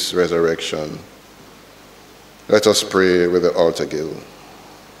his resurrection. Let us pray with the altar guild.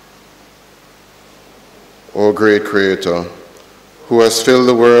 O great Creator, who has filled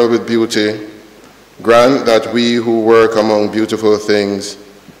the world with beauty, grant that we who work among beautiful things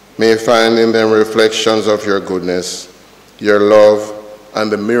may find in them reflections of your goodness, your love,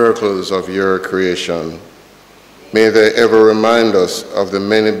 and the miracles of your creation. May they ever remind us of the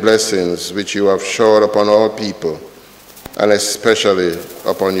many blessings which you have showered upon all people, and especially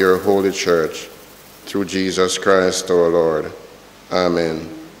upon your holy church, through Jesus Christ our Lord. Amen.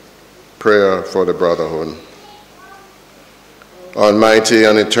 Prayer for the Brotherhood. Almighty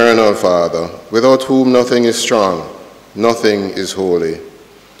and eternal Father, without whom nothing is strong, nothing is holy,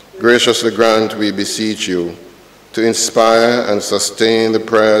 graciously grant, we beseech you, to inspire and sustain the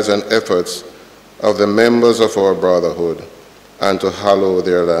prayers and efforts of the members of our brotherhood, and to hallow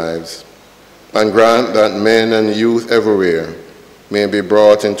their lives. And grant that men and youth everywhere may be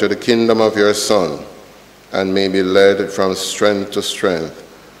brought into the kingdom of your Son, and may be led from strength to strength,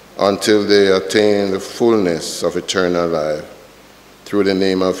 until they attain the fullness of eternal life. Through the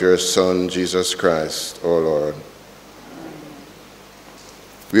name of your Son, Jesus Christ, our Lord.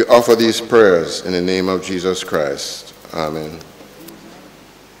 We offer these prayers in the name of Jesus Christ. Amen.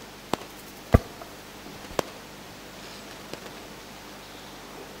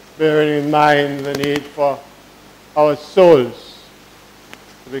 Bearing in mind the need for our souls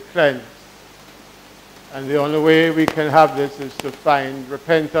to be cleansed. And the only way we can have this is to find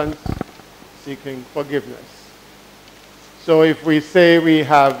repentance, seeking forgiveness. So if we say we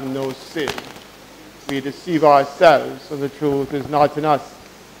have no sin, we deceive ourselves, and the truth is not in us.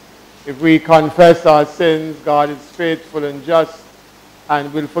 If we confess our sins, God is faithful and just,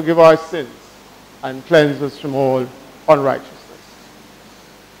 and will forgive our sins and cleanse us from all unrighteousness.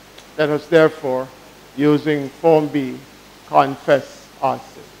 Let us therefore, using Form B, confess our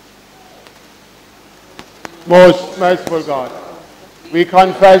sins. Most merciful God, we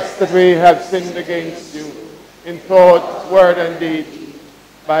confess that we have sinned against you in thought, word, and deed,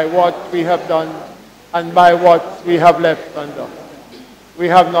 by what we have done and by what we have left undone. We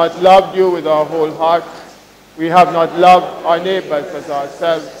have not loved you with our whole heart. We have not loved our neighbors as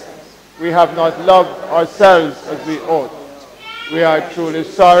ourselves. We have not loved ourselves as we ought. We are truly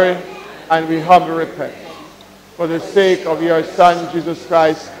sorry, and we humbly repent. For the sake of your Son, Jesus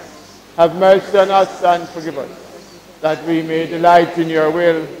Christ, have mercy on us and forgive us, that we may delight in your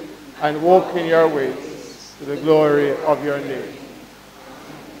will and walk in your ways, to the glory of your name.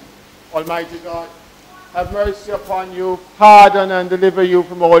 Almighty God, have mercy upon you, pardon and deliver you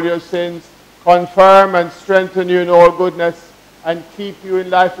from all your sins, confirm and strengthen you in all goodness, and keep you in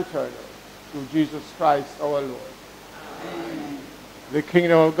life eternal. through Jesus Christ our Lord. Amen. The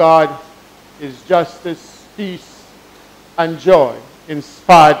kingdom of God is justice, peace, and joy,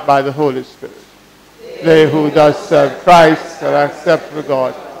 inspired by the Holy Spirit. They who thus serve Christ are accepted by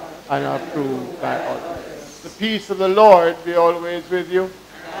God and are approved by others. The peace of the Lord be always with you.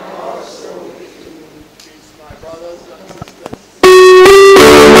 And also with you. Peace, my brothers and sisters.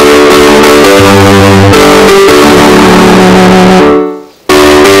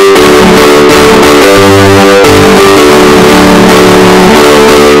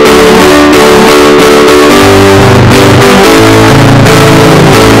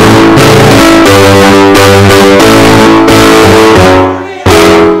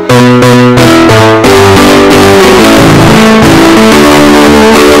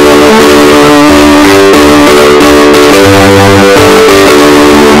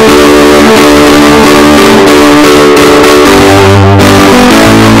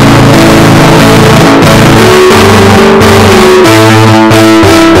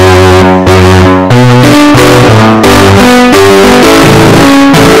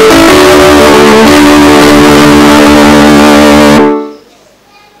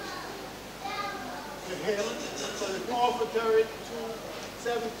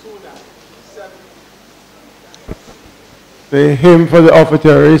 The hymn for the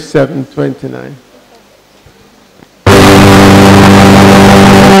offertory is 729.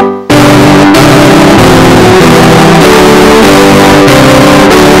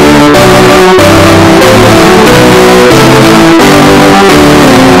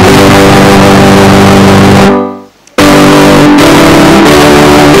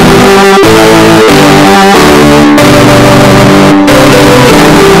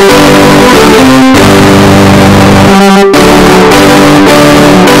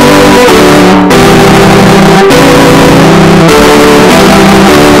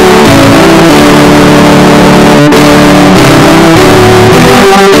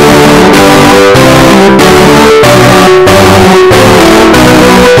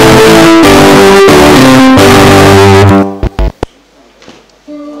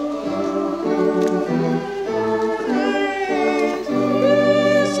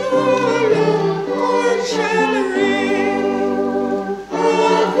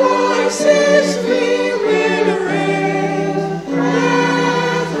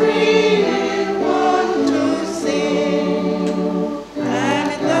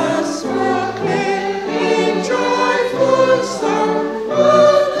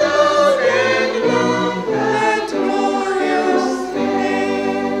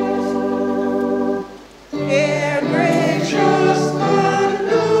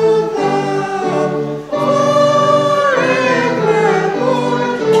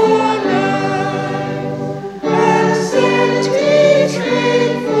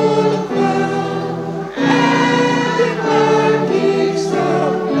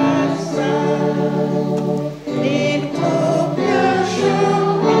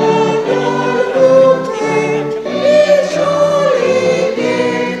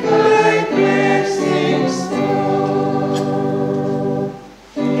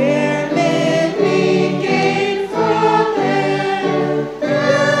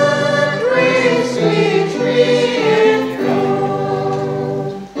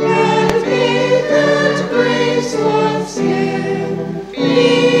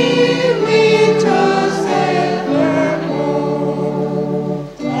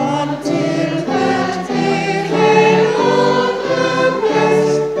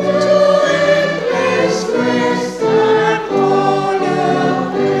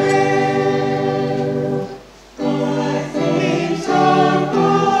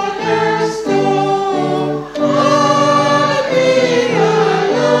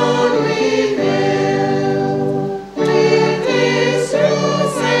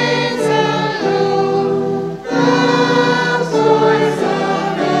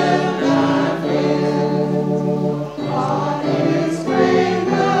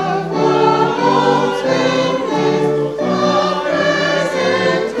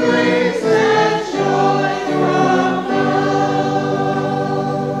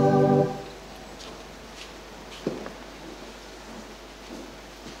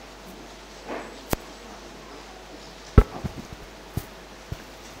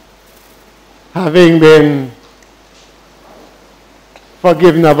 Having been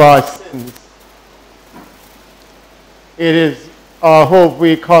forgiven of our sins, it is our hope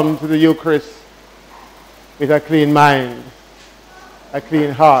we come to the Eucharist with a clean mind, a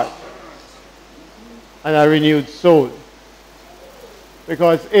clean heart, and a renewed soul.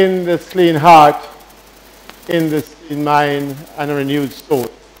 Because in this clean heart, in this clean mind, and a renewed soul,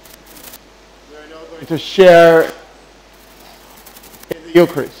 to share in the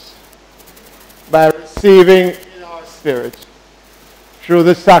Eucharist by receiving in our spirit, through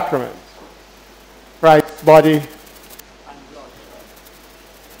the sacrament, Christ's body and blood,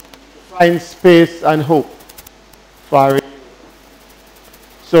 to find space and hope for you.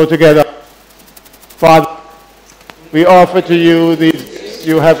 So together, Father, we offer to you these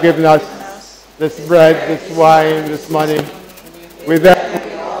you have given us, this bread, this wine, this money. With them,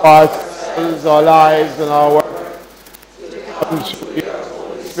 our souls, our lives, and our work, through your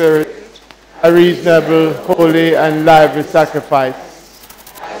Holy Spirit, a reasonable, holy, and lively sacrifice.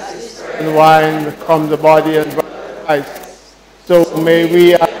 And wine become the body and blood of Christ. So may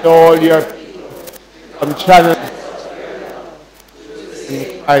we and all your people come channel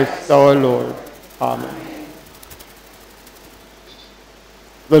in Christ our Lord. Amen.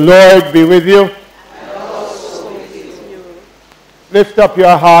 The Lord be with you. And also with you. Lift up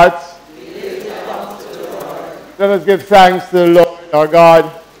your hearts. We lift them up to the Lord. Let us give thanks to the Lord our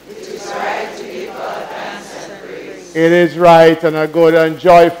God. It is right to give God thanks and praise. It is right and a good and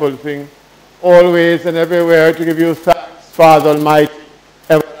joyful thing, always and everywhere, to give you thanks, Father Almighty,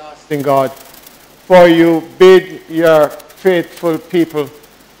 everlasting God. For you bid your faithful people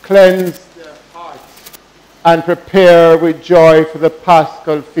cleanse their hearts and prepare with joy for the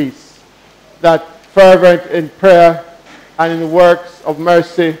Paschal feast, that fervent in prayer and in works of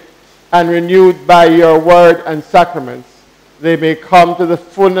mercy and renewed by your word and sacraments, they may come to the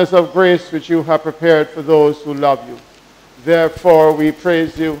fullness of grace which you have prepared for those who love you. Therefore we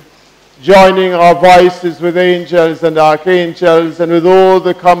praise you, joining our voices with angels and archangels and with all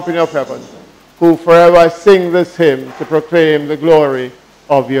the company of heaven, who forever sing this hymn to proclaim the glory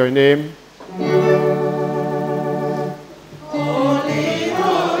of your name.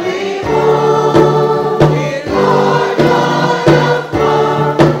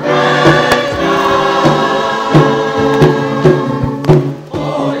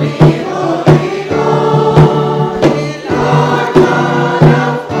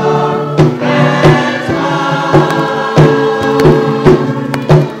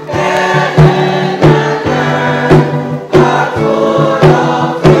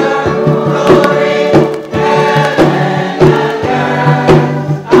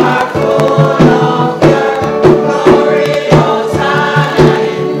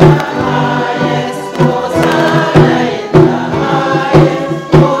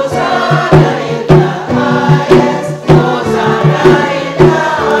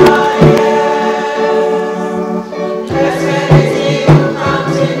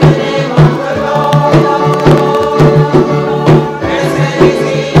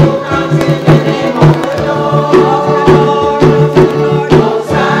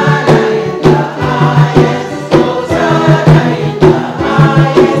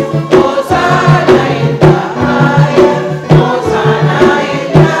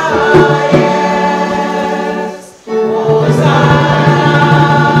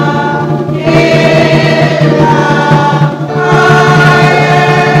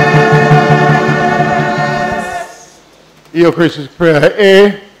 Eucharistic prayer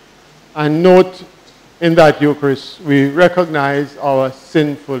A, and note in that Eucharist we recognize our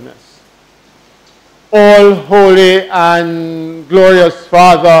sinfulness. All holy and glorious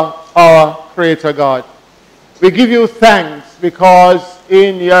Father, our Creator God, we give you thanks because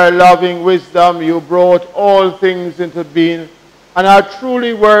in your loving wisdom you brought all things into being and are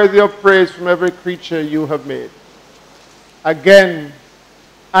truly worthy of praise from every creature you have made. Again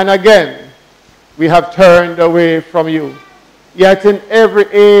and again we have turned away from you. Yet in every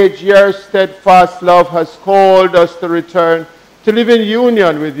age your steadfast love has called us to return, to live in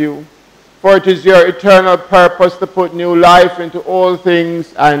union with you. For it is your eternal purpose to put new life into all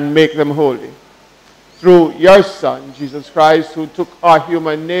things and make them holy. Through your Son, Jesus Christ, who took our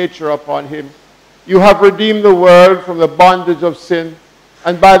human nature upon him, you have redeemed the world from the bondage of sin,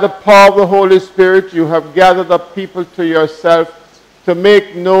 and by the power of the Holy Spirit you have gathered up people to yourself to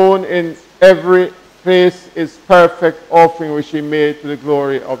make known in every place is perfect offering which he made to the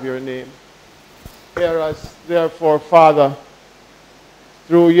glory of your name. Hear us, therefore, Father,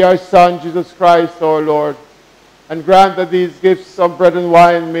 through your Son, Jesus Christ, our Lord, and grant that these gifts of bread and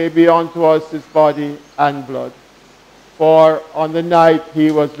wine may be unto us his body and blood. For on the night he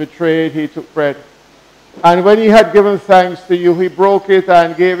was betrayed, he took bread, and when he had given thanks to you, he broke it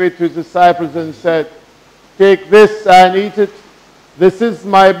and gave it to his disciples and said, "Take this and eat it. This is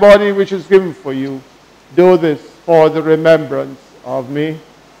my body which is given for you. Do this for the remembrance of me."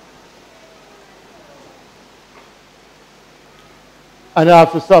 And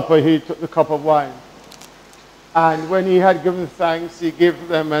after supper he took the cup of wine. And when he had given thanks, he gave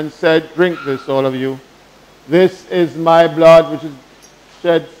them and said, "Drink this, all of you. This is my blood, which is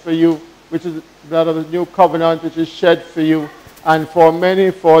shed for you, which is the blood of the new covenant, which is shed for you and for many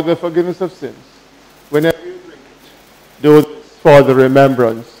for the forgiveness of sins. Whenever you drink it, do this for the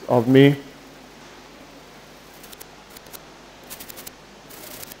remembrance of me."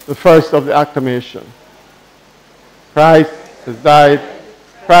 The first of the acclamation. Christ has died.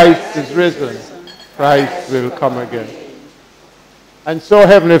 Christ is risen. Christ will come again. And so,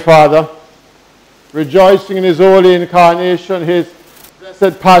 Heavenly Father, rejoicing in his holy incarnation, his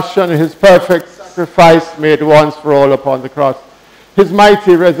blessed passion, his perfect sacrifice made once for all upon the cross, his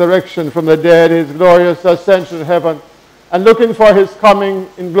mighty resurrection from the dead, his glorious ascension to heaven, and looking for his coming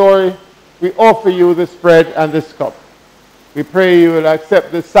in glory, we offer you this bread and this cup. We pray you will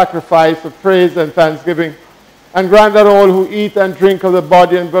accept this sacrifice of praise and thanksgiving, and grant that all who eat and drink of the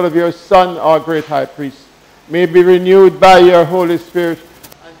body and blood of your Son, our great high priest, may be renewed by your Holy Spirit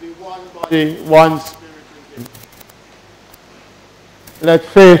and be one body, one spirit in him. Let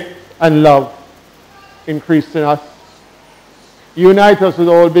faith and love increase in us. Unite us with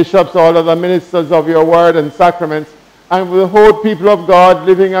all bishops, all other ministers of your word and sacraments, and with the whole people of God,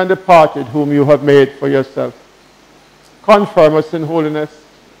 living and departed, whom you have made for yourself. Confirm us in holiness,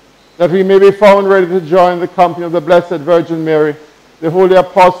 that we may be found ready to join the company of the Blessed Virgin Mary, the holy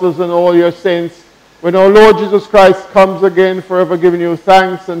apostles, and all your saints, when our Lord Jesus Christ comes again, forever giving you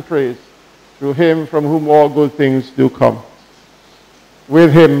thanks and praise, through him from whom all good things do come.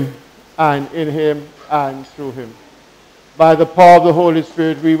 With him, and in him, and through him. By the power of the Holy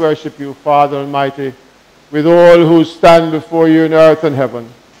Spirit, we worship you, Father Almighty, with all who stand before you in earth and heaven,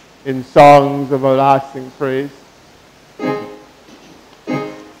 in songs of everlasting praise.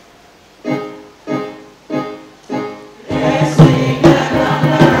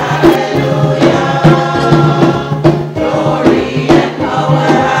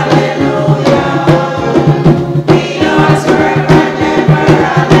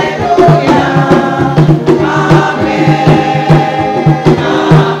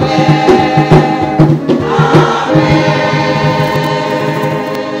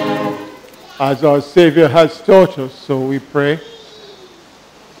 As our Savior has taught us, so we pray.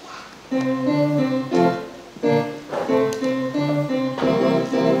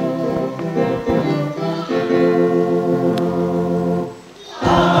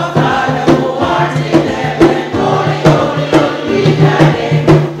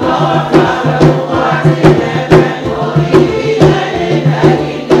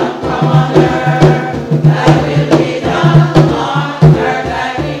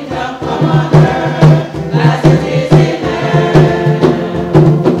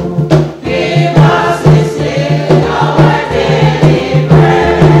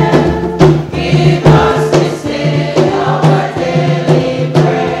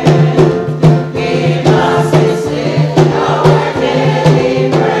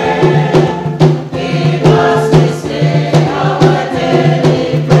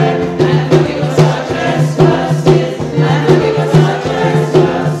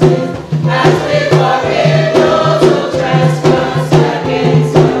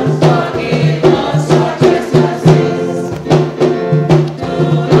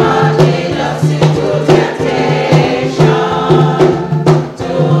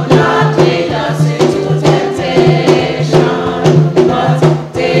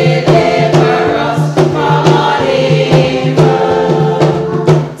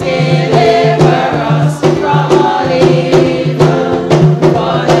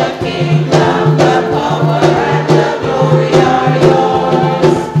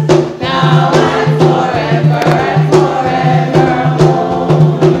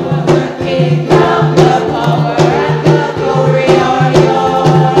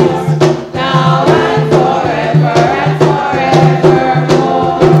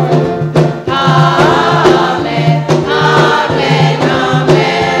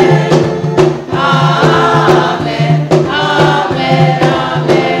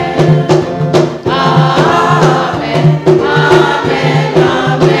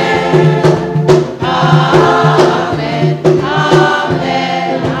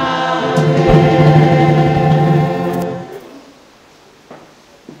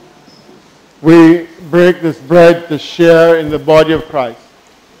 We break this bread to share in the body of Christ.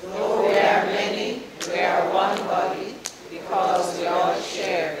 Though we are many, we are one body, because we all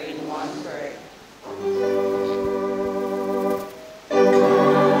share in one bread.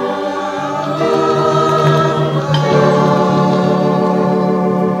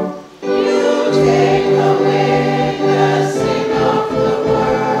 You take away the sin of the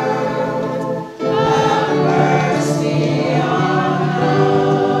world.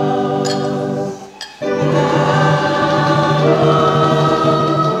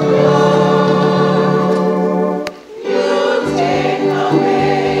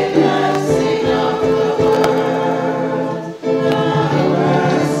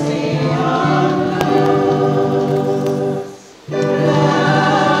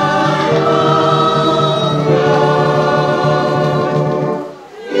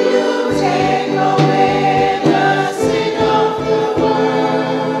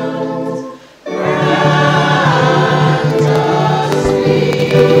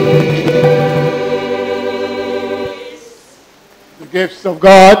 gifts of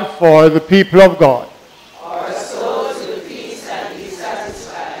God for the people of God. Our souls will feast and be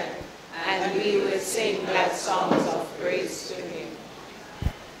satisfied, and we will sing glad songs of praise to him.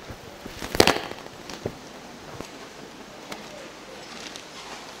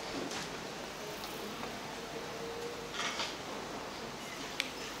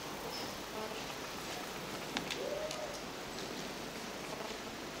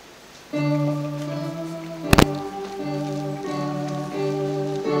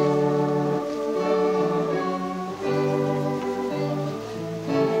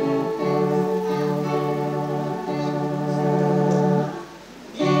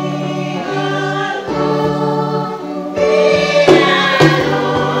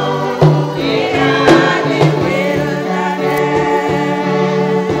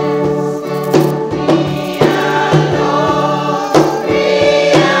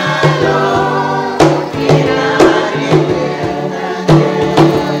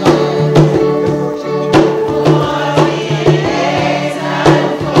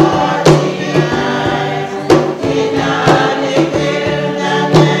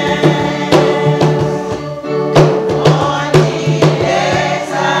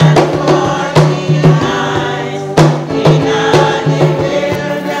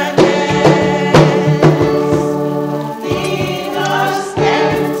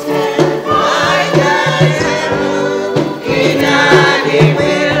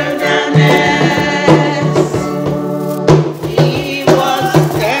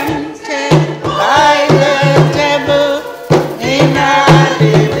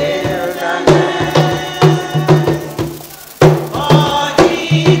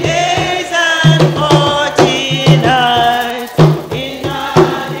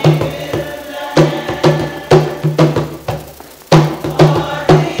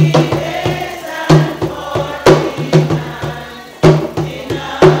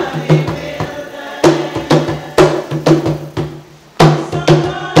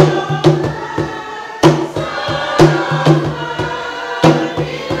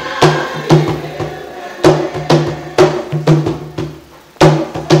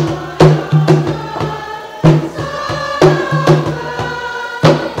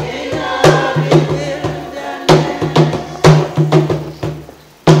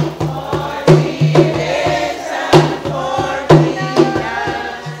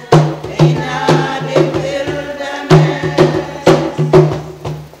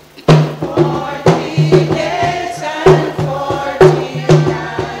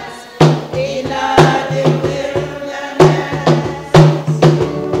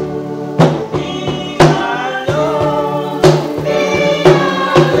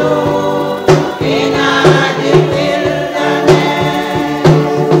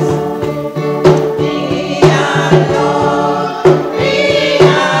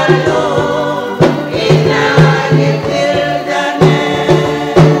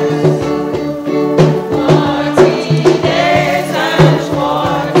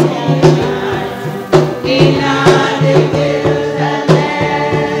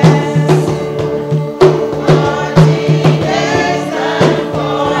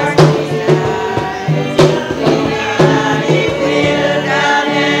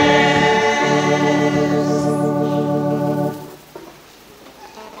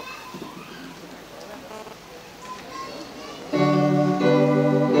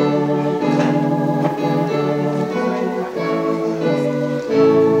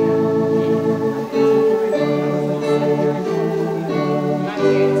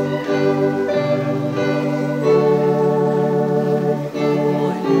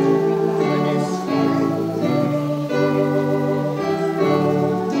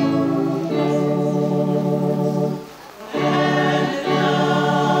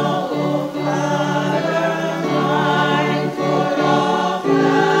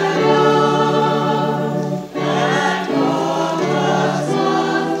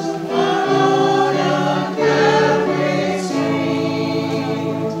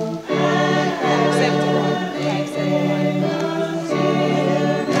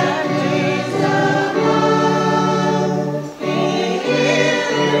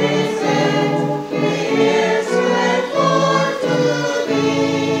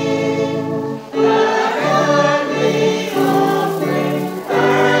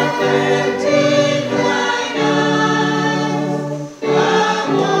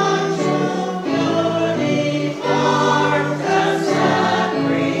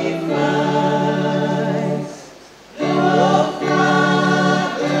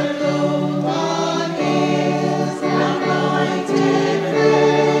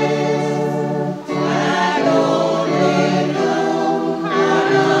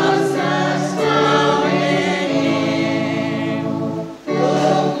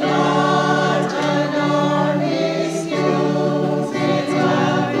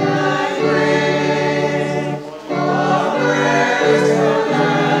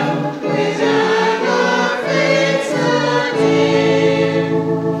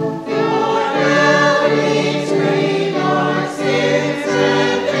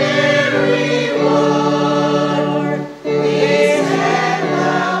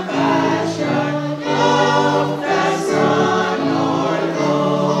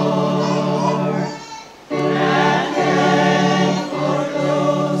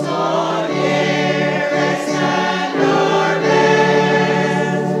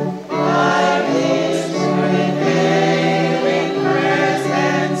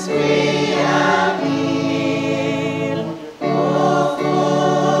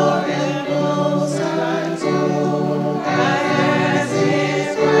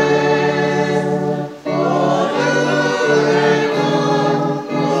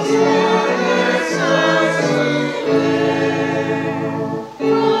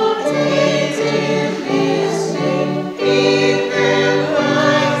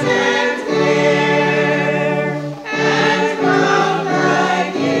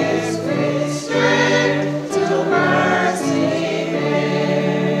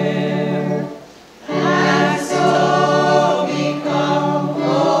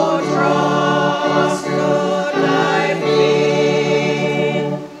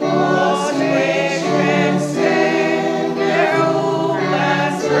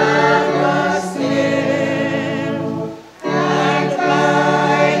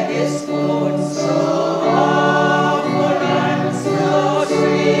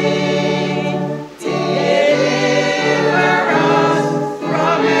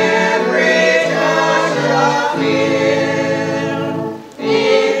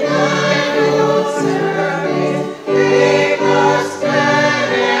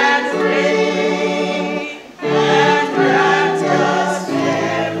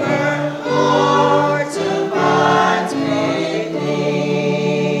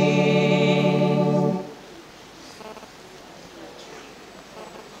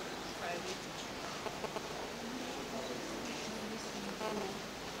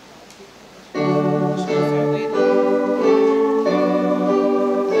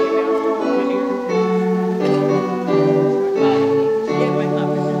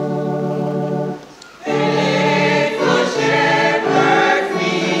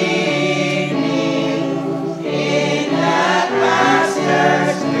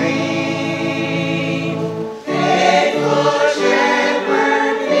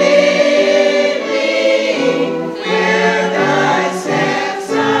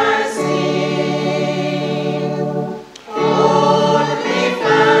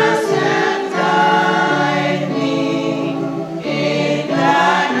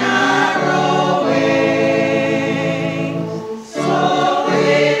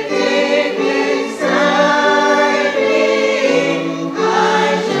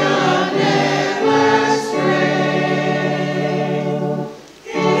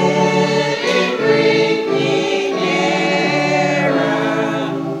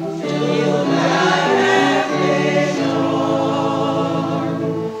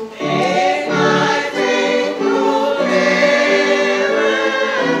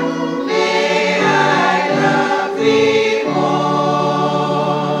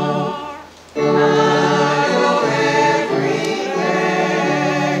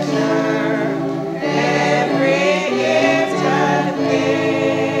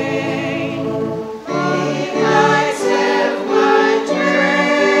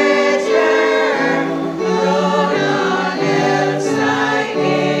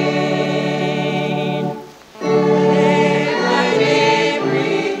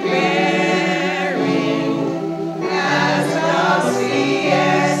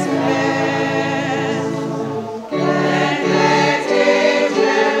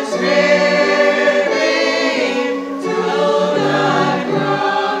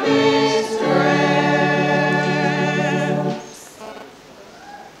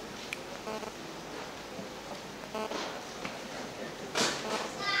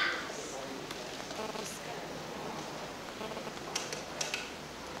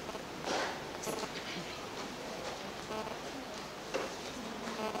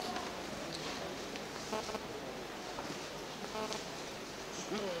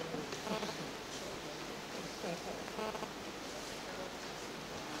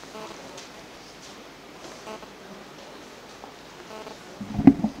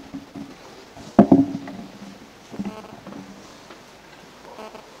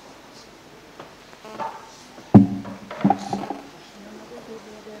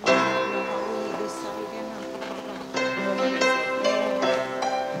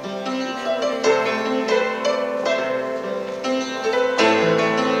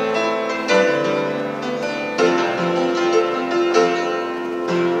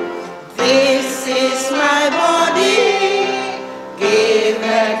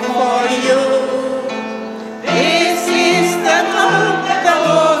 broken for you. This is the cup that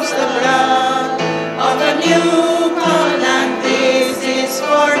holds the blood of the new covenant. This is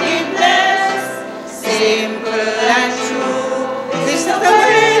forgiveness, simple and true. This is the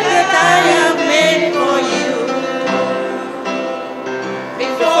way that I have made for you.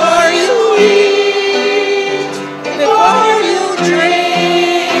 Before you eat, before you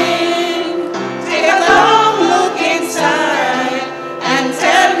drink, take a long look inside and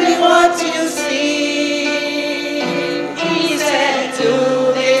tell me what you see. He said, do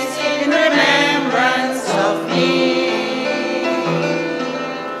this in remembrance of me.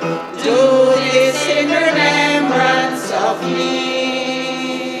 Do this in remembrance of me.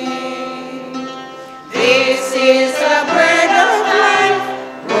 This is the bread of life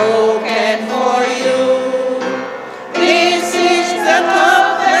broken for you. This is the cup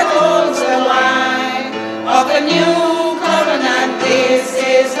that holds the wine of the new covenant. This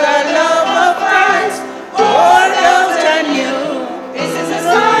is the love of Christ poured out on you. This is the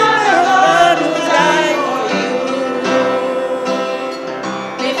Son of God who died for you.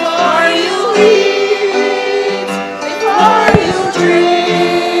 Before you eat, before you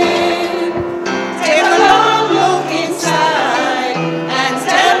drink, take a long look inside and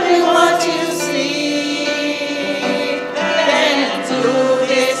tell me what you see. Then do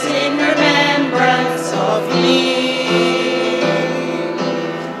this in remembrance of me.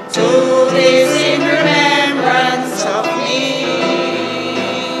 Do this in remembrance of me.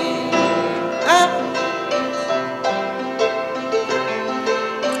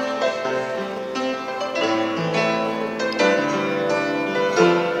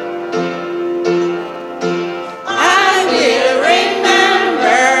 I will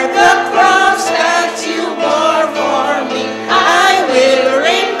remember the cross that you bore for me. I will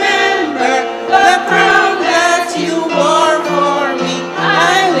remember the crown that you bore for me.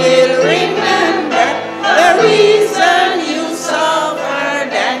 I will remember the reason you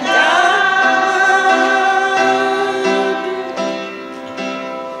suffered and died.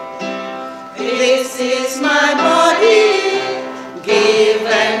 This is my body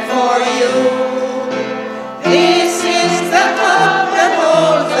given for you. This is the cup that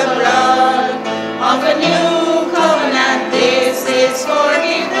holds the blood of the new covenant. This is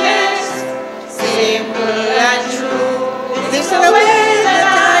forgiveness, simple and true. This is the way that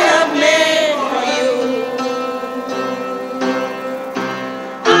I have made for you.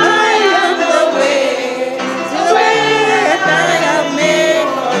 I am the way, this is the way that I have made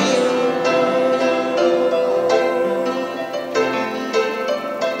for you.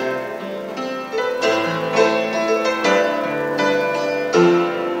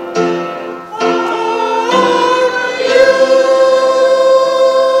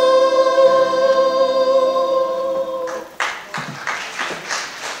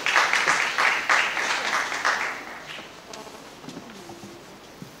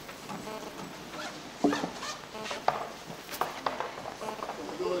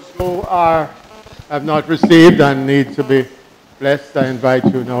 Those who have not received and need to be blessed, I invite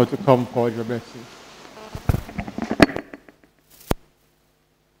you now to come for your blessing.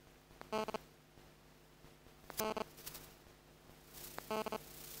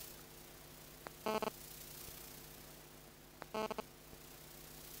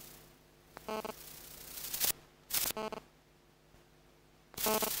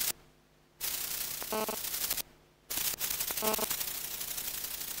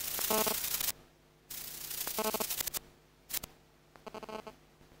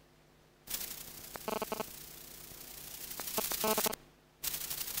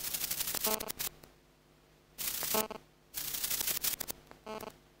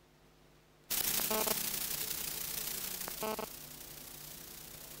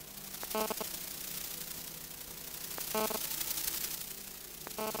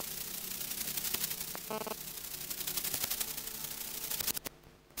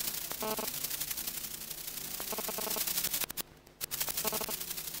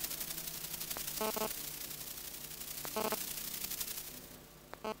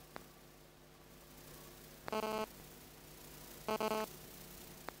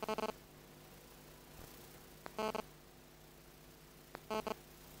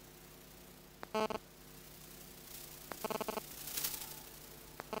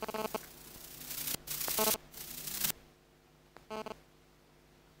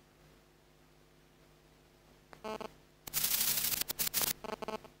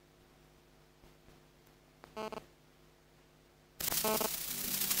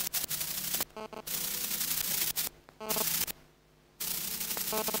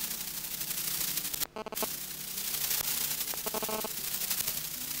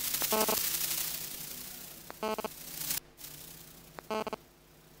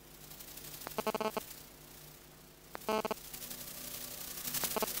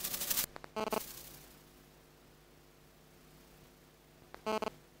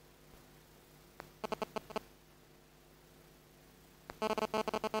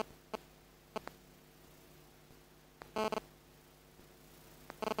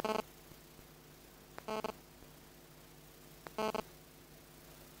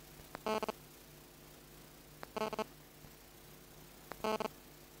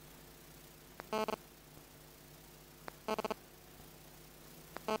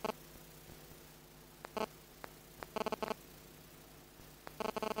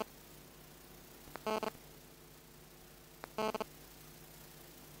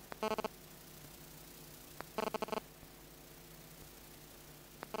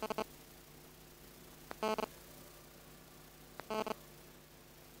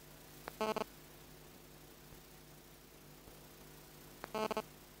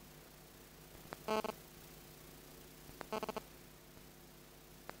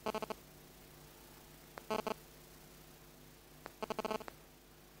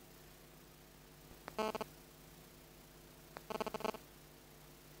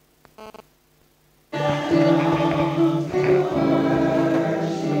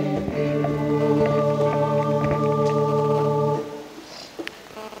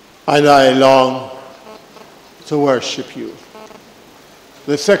 And I long to worship you.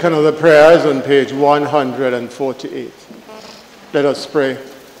 The second of the prayers on page 148. Let us pray.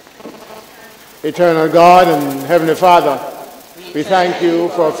 Eternal God and Heavenly Father, we thank you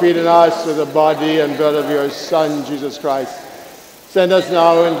for feeding us with the body and blood of your Son, Jesus Christ. Send us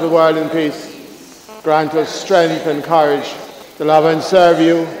now into the world in peace. Grant us strength and courage to love and serve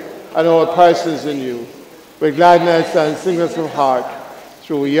you and all persons in you, with gladness and singleness of heart,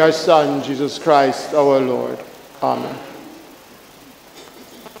 through your Son, Jesus Christ, our Lord. Amen.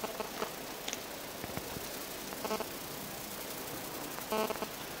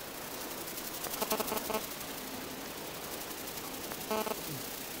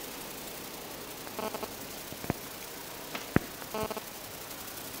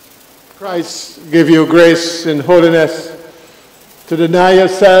 Christ give you grace in holiness to deny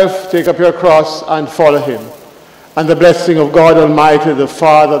yourself, take up your cross, and follow him. And the blessing of God Almighty, the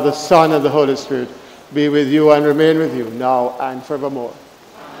Father, the Son, and the Holy Spirit be with you and remain with you now and forevermore.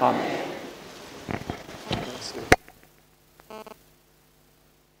 Amen.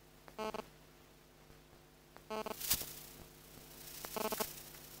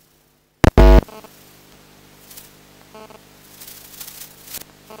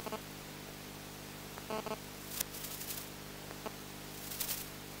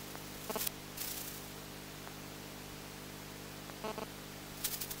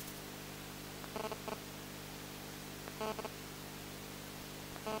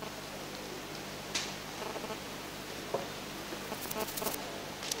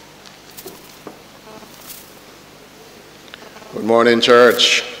 Good morning,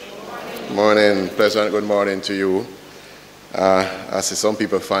 church. Good morning. Pleasant good morning to you. I see some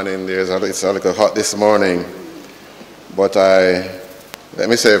people finding it's a little hot this morning, but let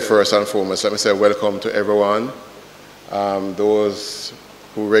me say first and foremost, let me say welcome to everyone, those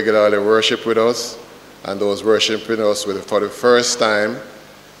who regularly worship with us and those worshiping us for the first time,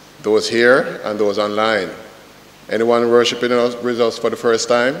 those here and those online. Anyone worshiping us with us for the first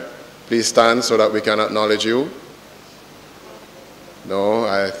time, please stand so that we can acknowledge you. No,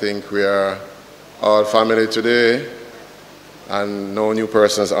 I think we are all family today and no new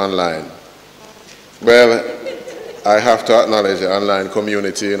persons online. Well, I have to acknowledge the online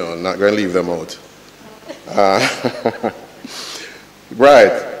community, I'm not going to leave them out.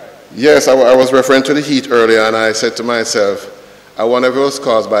 Right. Yes, I was referring to the heat earlier, and I said to myself, I wonder if it was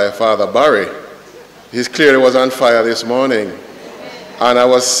caused by Father Barry. He clearly was on fire this morning. And I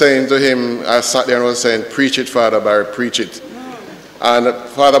was saying to him, I sat there and was saying, preach it, Father Barry, preach it. And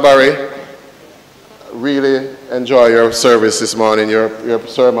Father Barry, really enjoy your service this morning, your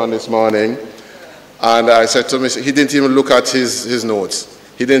sermon this morning. And I said to him, he didn't even look at his notes.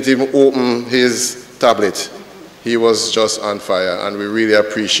 He didn't even open his tablet. He was just on fire, and we really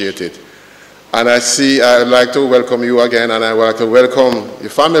appreciate it. And I'd like to welcome you again, and I would like to welcome your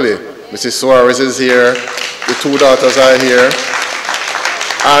family. Mrs. Suarez is here, the two daughters are here,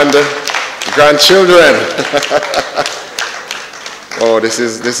 and grandchildren. Oh, this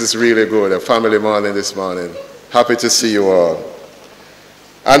is really good, a family morning this morning. Happy to see you all.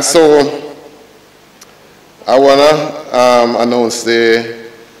 And so, I want to announce the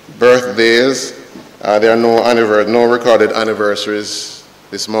birthdays. There are no recorded anniversaries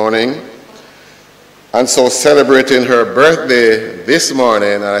this morning. And so celebrating her birthday this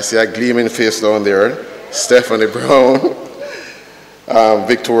morning, and I see a gleaming face down there, Stephoney Brown,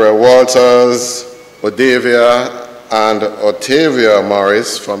 Victoria Walters, Odavia, and Otavia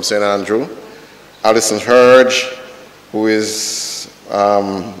Morris from St. Andrew, Allison Hurge, who is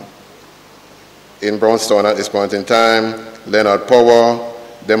in Brownstown at this point in time, Leonard Power,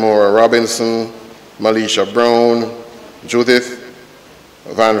 Demorah Robinson, Mellesha Brown, Judith,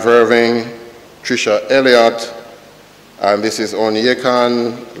 VanWhervin, Trecia Elliott, and this is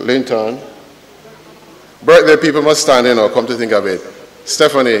Onykan, Lynton. Birthday people must stand in, come to think of it.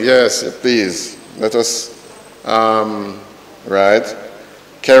 Stephoney, yes, please, let us, right.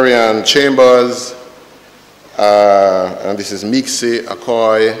 Kerry-Ann Chambers, and this is Meeksie,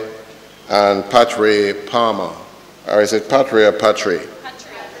 Acoy, and PatRae Palmer. Or is it PatRae or PatRae?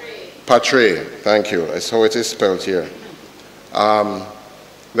 PatRae, thank you. That's how it is spelled here.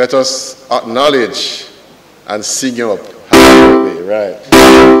 Let us acknowledge and sing you up. Happy birthday, right.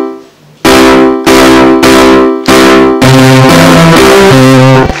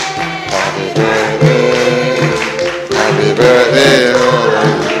 Happy birthday,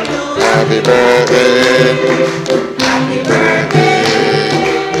 happy birthday, happy birthday,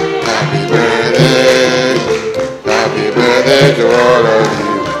 happy birthday, happy birthday to all of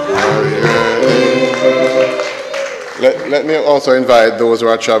you. Happy birthday. Let me also invite those who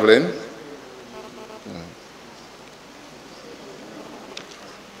are traveling.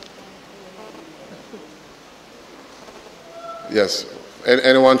 Yes.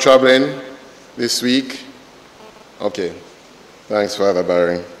 Anyone traveling this week? Okay. Thanks, Father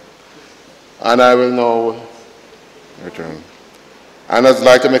Barry. And I will now return. And I'd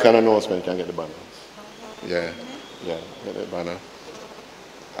like to make an announcement. Can I get the banner? Yeah, get the banner.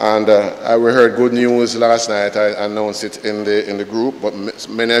 And we heard good news last night. I announced it in the group, but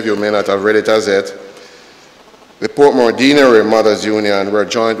many of you may not have read it as yet. The Portmore Deanery Mothers Union were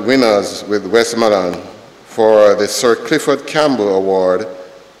joint winners with Westmoreland for the Sir Clifford Campbell Award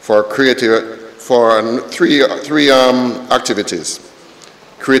for three activities: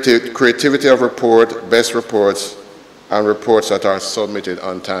 creativity of report, best reports, and reports that are submitted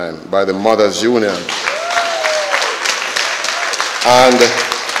on time by the Mothers Union. And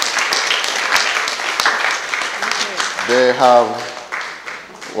they have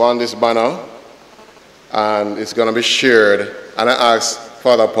won this banner, and it's going to be shared. And I asked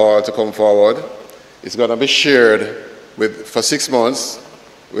Father Paul to come forward. It's going to be shared for 6 months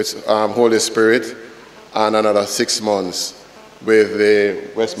with Holy Spirit, and another 6 months with the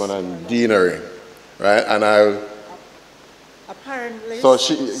Westmoreland Deanery, right? And apparently. So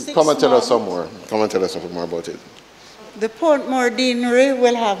come and tell us some more. Come and tell us something more about it. The Portmore Deanery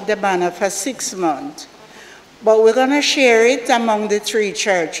will have the banner for 6 months. But we're going to share it among the 3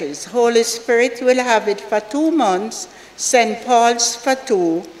 churches. Holy Spirit will have it for 2 months, St. Paul's for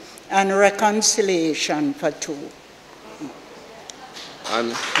 2, and Reconciliation for 2.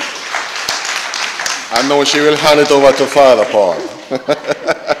 And now she will hand it over to Father Paul.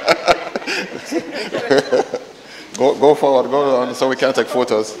 go forward, go on, so we can take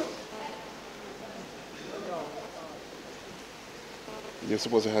photos. You're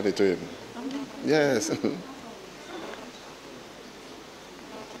supposed to hand it to him. Yes.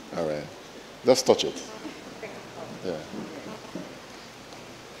 All right. Just touch it. Yeah.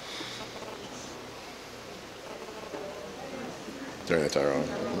 Turn it around.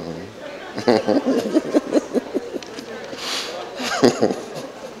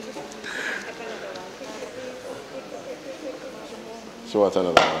 So what's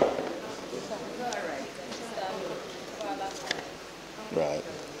another one? Right.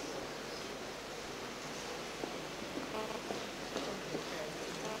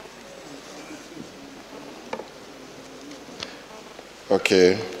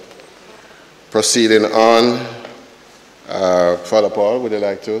 Okay. Proceeding on. Father Paul, would you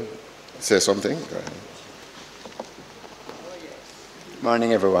like to say something? Go ahead.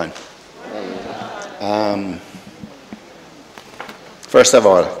 Morning, everyone. First of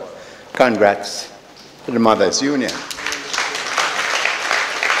all, congrats to the Mothers Union.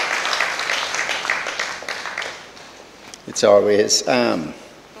 It's always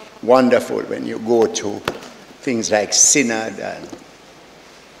wonderful when you go to things like Synod and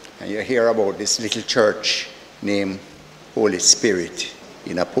you hear about this little church named Holy Spirit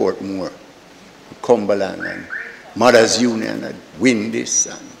in a Portmore, Cumberland, and Mothers Union and win this,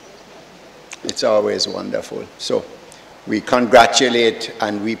 and it's always wonderful. So we congratulate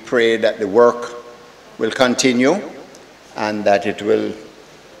and we pray that the work will continue and that it will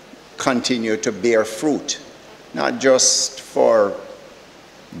continue to bear fruit, not just for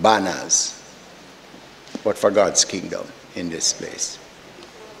banners, but for God's kingdom in this place.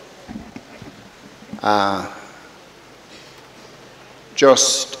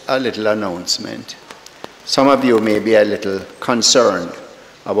 Just a little announcement. Some of you may be a little concerned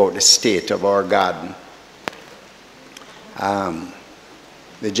about the state of our garden.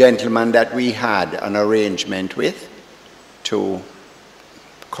 The gentleman that we had an arrangement with to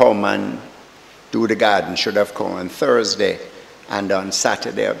come and do the garden should have come on Thursday and on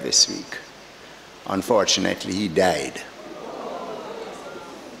Saturday of this week. Unfortunately, he died.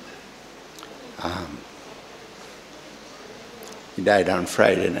 He died on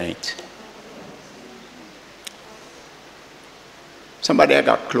Friday night. Somebody I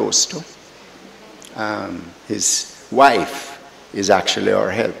got close to. His wife is actually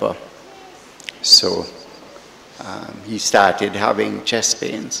our helper. So he started having chest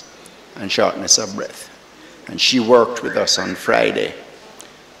pains and shortness of breath. And she worked with us on Friday.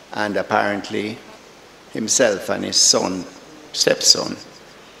 And apparently himself and his son, stepson,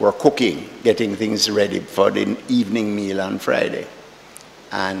 were cooking, getting things ready for the evening meal on Friday.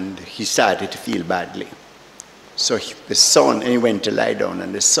 And he started to feel badly. So the son, he went to lie down,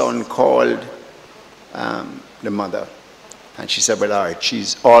 and the son called the mother. And she said, well, all right,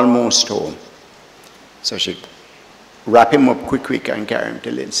 she's almost home. So she wrapped him up quick, and carried him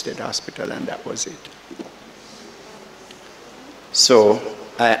to Linstead Hospital, and that was it. So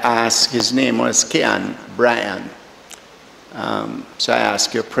I asked, his name was Kerry-Ann Brian. So I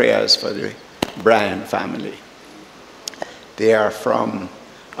ask your prayers for the Brian family. They are from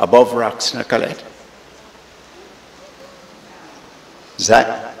above rocks, Nicolette.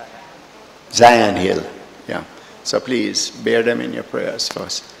 Zion Hill, yeah. So please bear them in your prayers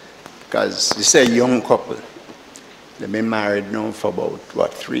first, because this is a young couple. They've been married now for about,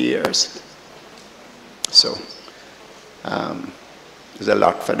 what, 3 years? So there's a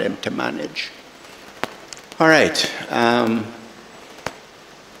lot for them to manage. All right. I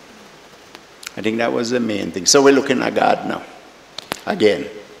think that was the main thing. So we're looking at God now. Again,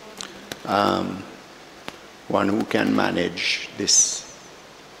 one who can manage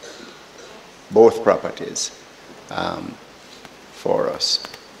both properties for us.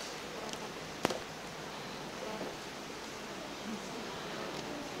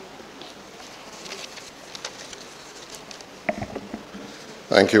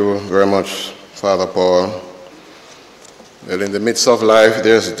 Thank you very much, Father Paul. Well, in the midst of life,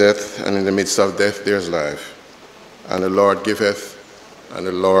 there's death, and in the midst of death, there's life. And the Lord giveth, and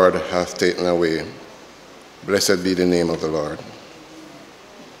the Lord hath taken away. Blessed be the name of the Lord.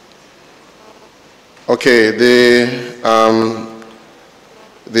 Okay, the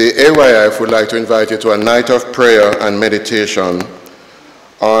AYF would like to invite you to a night of prayer and meditation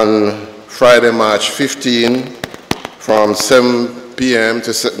on Friday, March 15, from 7 p.m.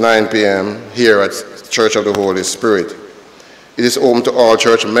 to 9 p.m. here at Church of the Holy Spirit. It is open to all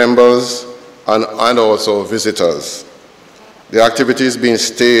church members and also visitors. The activity is being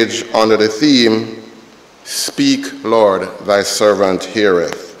staged under the theme, Speak, Lord, thy servant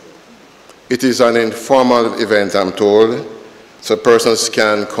heareth. It is an informal event, I'm told, so persons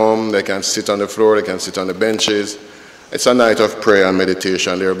can come, they can sit on the floor, they can sit on the benches. It's a night of prayer and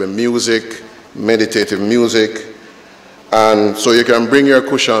meditation. There will be music, meditative music, and so you can bring your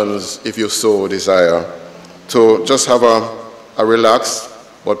cushions if you so desire to just have a relaxed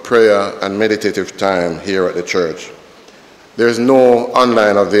but prayer and meditative time here at the church. There is no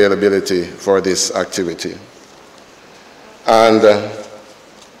online availability for this activity. And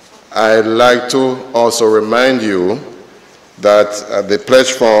I'd like to also remind you that the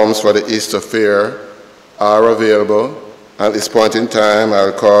pledge forms for the Easter Fair are available. At this point in time,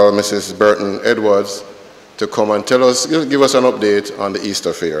 I'll call Mrs. Burton Edwards to come and give us an update on the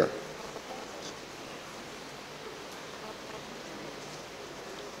Easter Fair.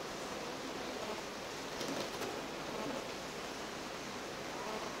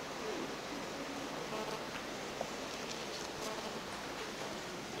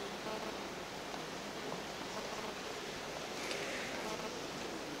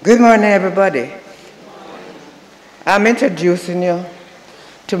 Good morning, everybody. I'm introducing you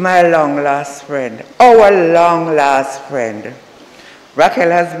to my long-lost friend, our long-lost friend. Raquel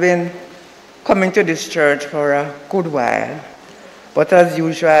has been coming to this church for a good while, but as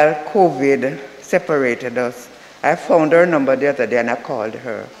usual, COVID separated us. I found her number the other day and I called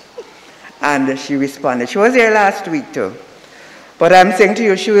her, and she responded. She was here last week too, but I'm saying to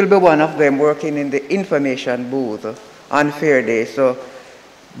you, she will be one of them working in the information booth on Fair Day, so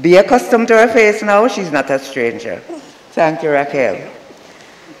be accustomed to her face now. She's not a stranger. Thank you, Raquel.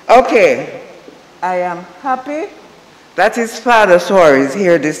 Okay, I am happy that his father Soar is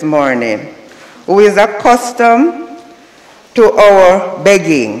here this morning, who is accustomed to our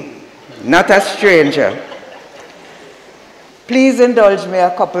begging, not a stranger. Please indulge me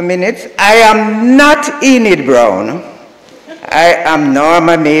a couple minutes. I am not Enid Brown. I am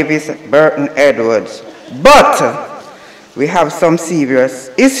Norma Mavis Burton Edwards. But we have some serious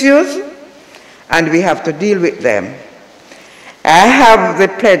issues and we have to deal with them. I have the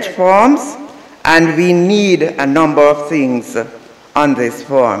pledge forms and we need a number of things on this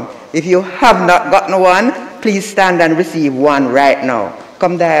form. If you have not gotten one, please stand and receive one right now.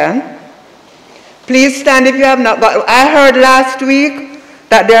 Come, Diane. Please stand if you have not got one. I heard last week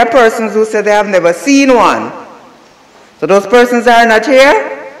that there are persons who said they have never seen one. So those persons are not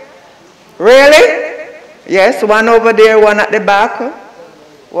here? Really? Yes, one over there, one at the back,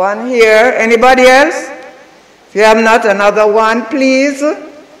 one here. Anybody else? If you have not another one, please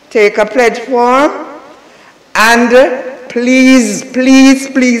take a pledge form and please, please,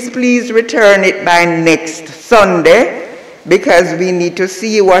 please, please return it by next Sunday, because we need to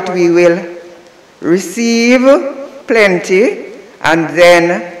see what we will receive, plenty, and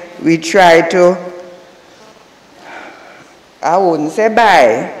then we try to, I wouldn't say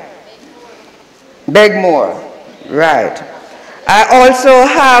buy, beg more. Right. I also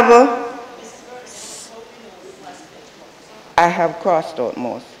have crossed out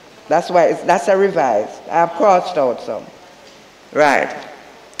most. That's why that's a revised. I have crossed out some. Right.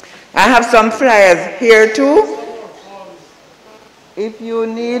 I have some flyers here too. If you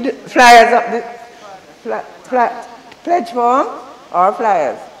need flyers up the pledge form or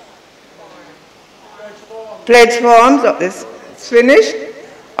flyers? Pledge forms up this. It's finished?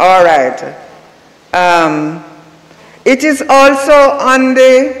 All right. It is also on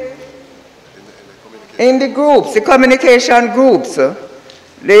in the groups, the communication groups. All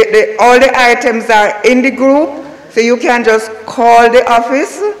the items are in the group, so you can just call the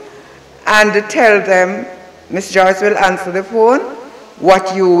office and tell them, Miss Joyce will answer the phone,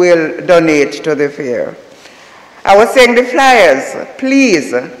 what you will donate to the fair. I was saying the flyers,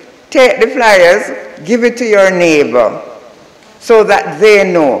 please take the flyers, give it to your neighbor so that they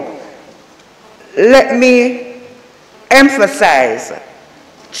know. Let me emphasize,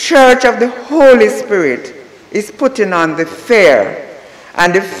 Church of the Holy Spirit is putting on the fair,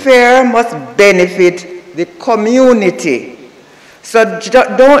 and the fair must benefit the community. So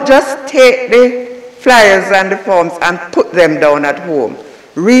don't just take the flyers and the forms and put them down at home.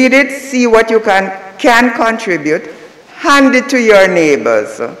 Read it, see what you can contribute, hand it to your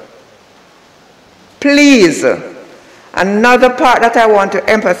neighbors. Please, another part that I want to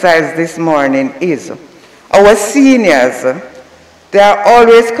emphasize this morning is our seniors. They are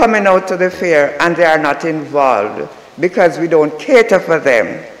always coming out to the fair and they are not involved because we don't cater for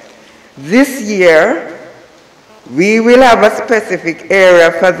them. This year, we will have a specific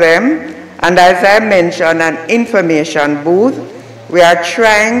area for them, and as I mentioned, an information booth. We are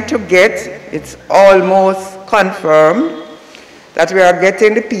trying to get, it's almost confirmed, that we are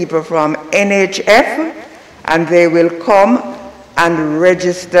getting the people from NHF, and they will come and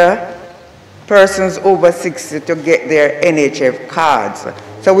register persons over 60 to get their NHF cards.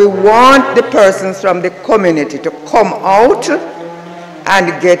 So we want the persons from the community to come out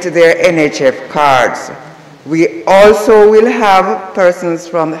and get their NHF cards. We also will have persons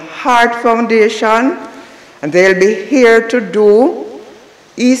from the Heart Foundation, and they'll be here to do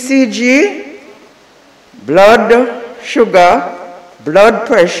ECG, blood sugar, blood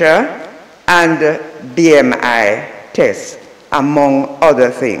pressure, and BMI tests, among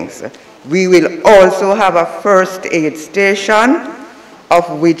other things. We will also have a first aid station,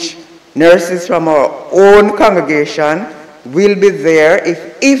 of which nurses from our own congregation will be there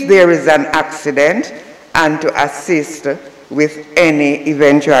if there is an accident, and to assist with any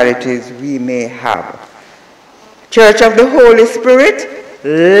eventualities we may have. Church of the Holy Spirit,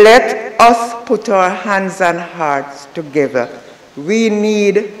 let us put our hands and hearts together. We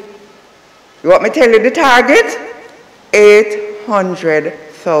need, you want me to tell you the target?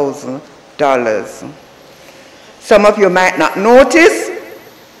 $800,000. Some of you might not notice,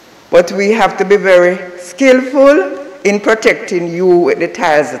 but we have to be very skillful in protecting you with the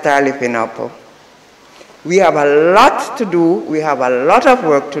tiles that are lifting up. We have a lot to do. We have a lot of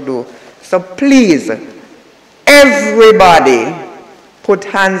work to do. So please, everybody, put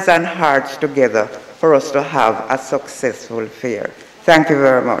hands and hearts together for us to have a successful fair. Thank you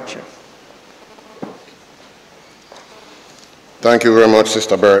very much. Thank you very much,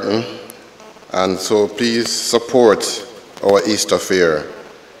 Sister Burton. And so please support our Easter fair.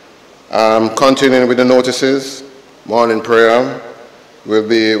 Continuing with the notices, morning prayer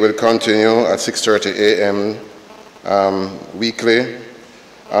will continue at 6:30 a.m. weekly.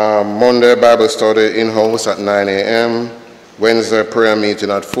 Monday Bible study in-house at 9 a.m. Wednesday prayer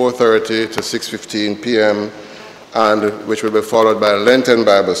meeting at 4:30 to 6:15 p.m. and which will be followed by Lenten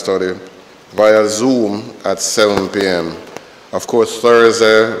Bible study via Zoom at 7 p.m. Of course,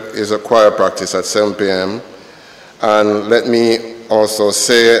 Thursday is a choir practice at 7 p.m. And let me also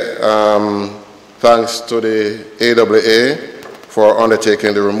say thanks to the AWA for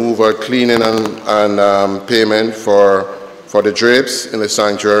undertaking the removal, cleaning, and payment for the drapes in the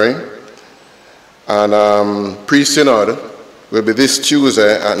sanctuary. And pre-synod will be this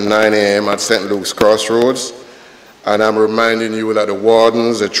Tuesday at 9 a.m. at St. Luke's Crossroads. And I'm reminding you that the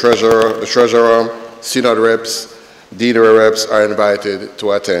wardens, the treasurer, synod reps, deanery reps are invited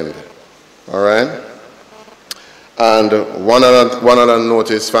to attend. All right? And one other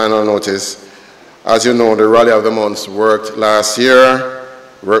notice, final notice. As you know, the Rally of the Months worked last year,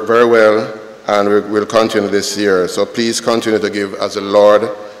 worked very well, and we'll continue this year. So please continue to give as the Lord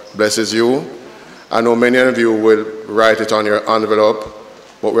blesses you. I know many of you will write it on your envelope,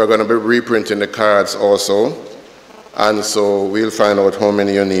 but we're going to be reprinting the cards also. And so we'll find out how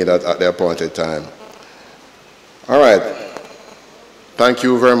many you need at the appointed time. All right. Thank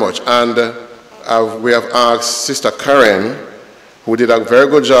you very much. And we have asked Sister Karen, who did a very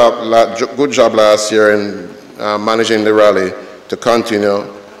good job last year in managing the rally, to continue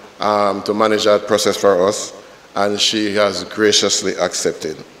to manage that process for us. And she has graciously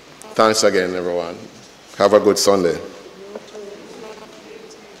accepted. Thanks again, everyone. Have a good Sunday.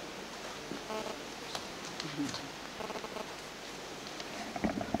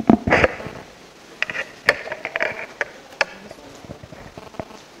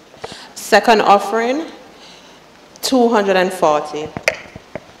 Second offering, 240.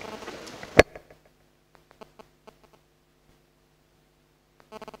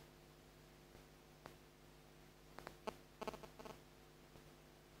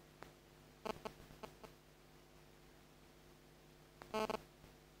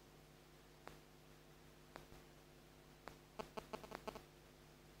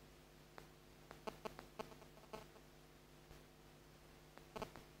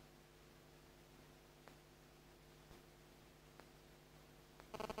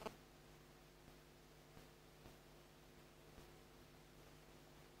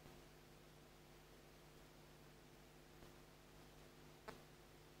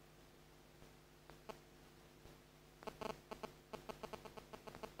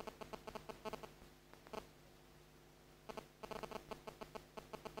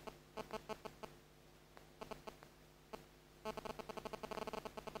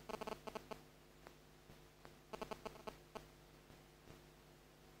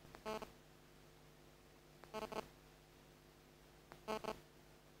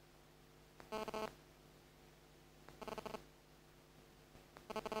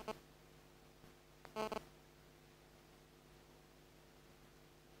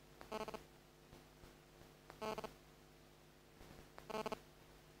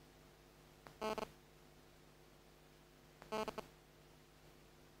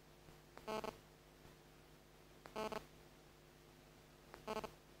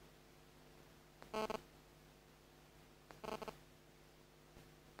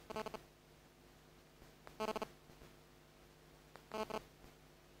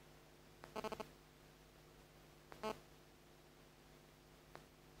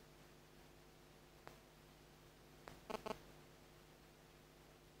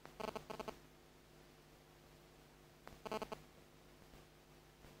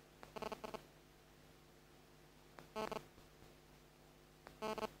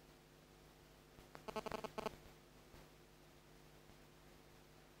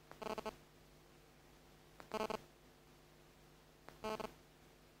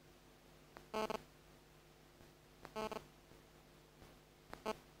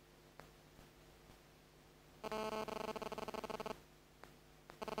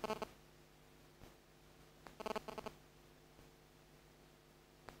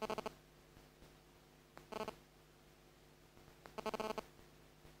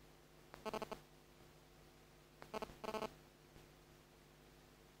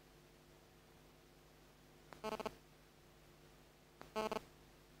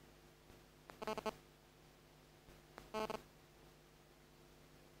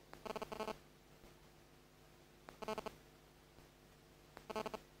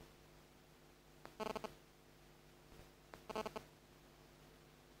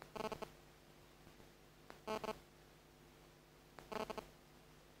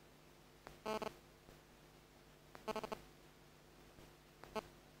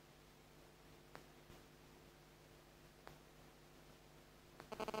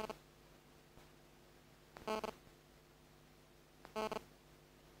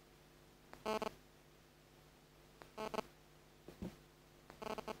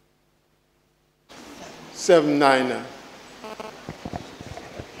 799.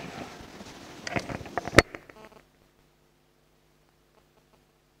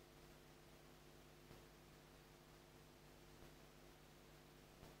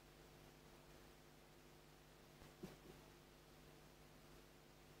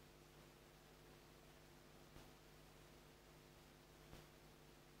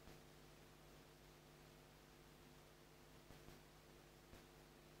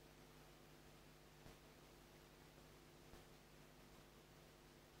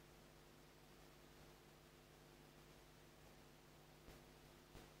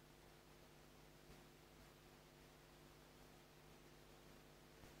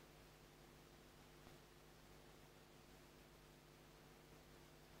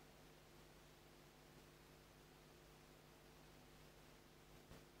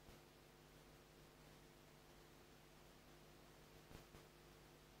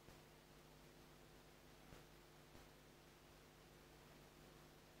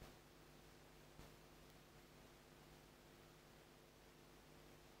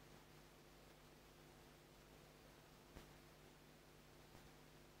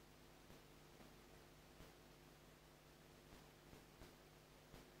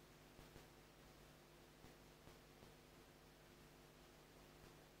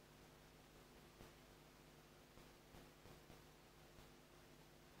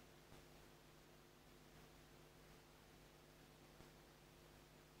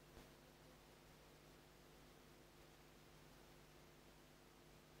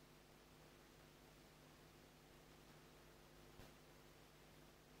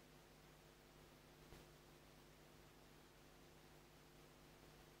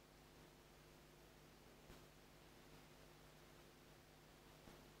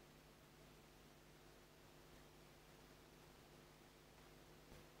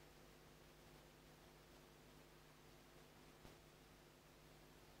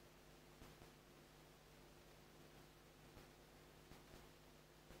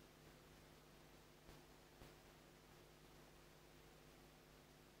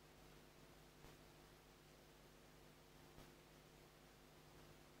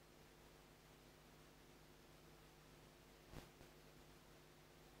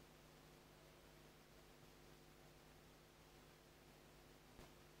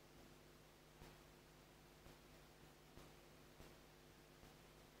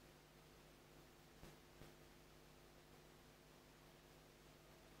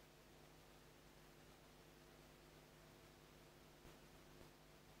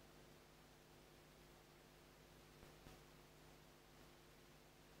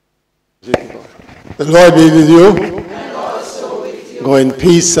 The Lord be with you. And also with you. Go in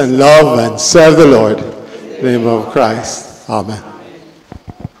peace and love and serve the Lord. In the name of Christ. Amen.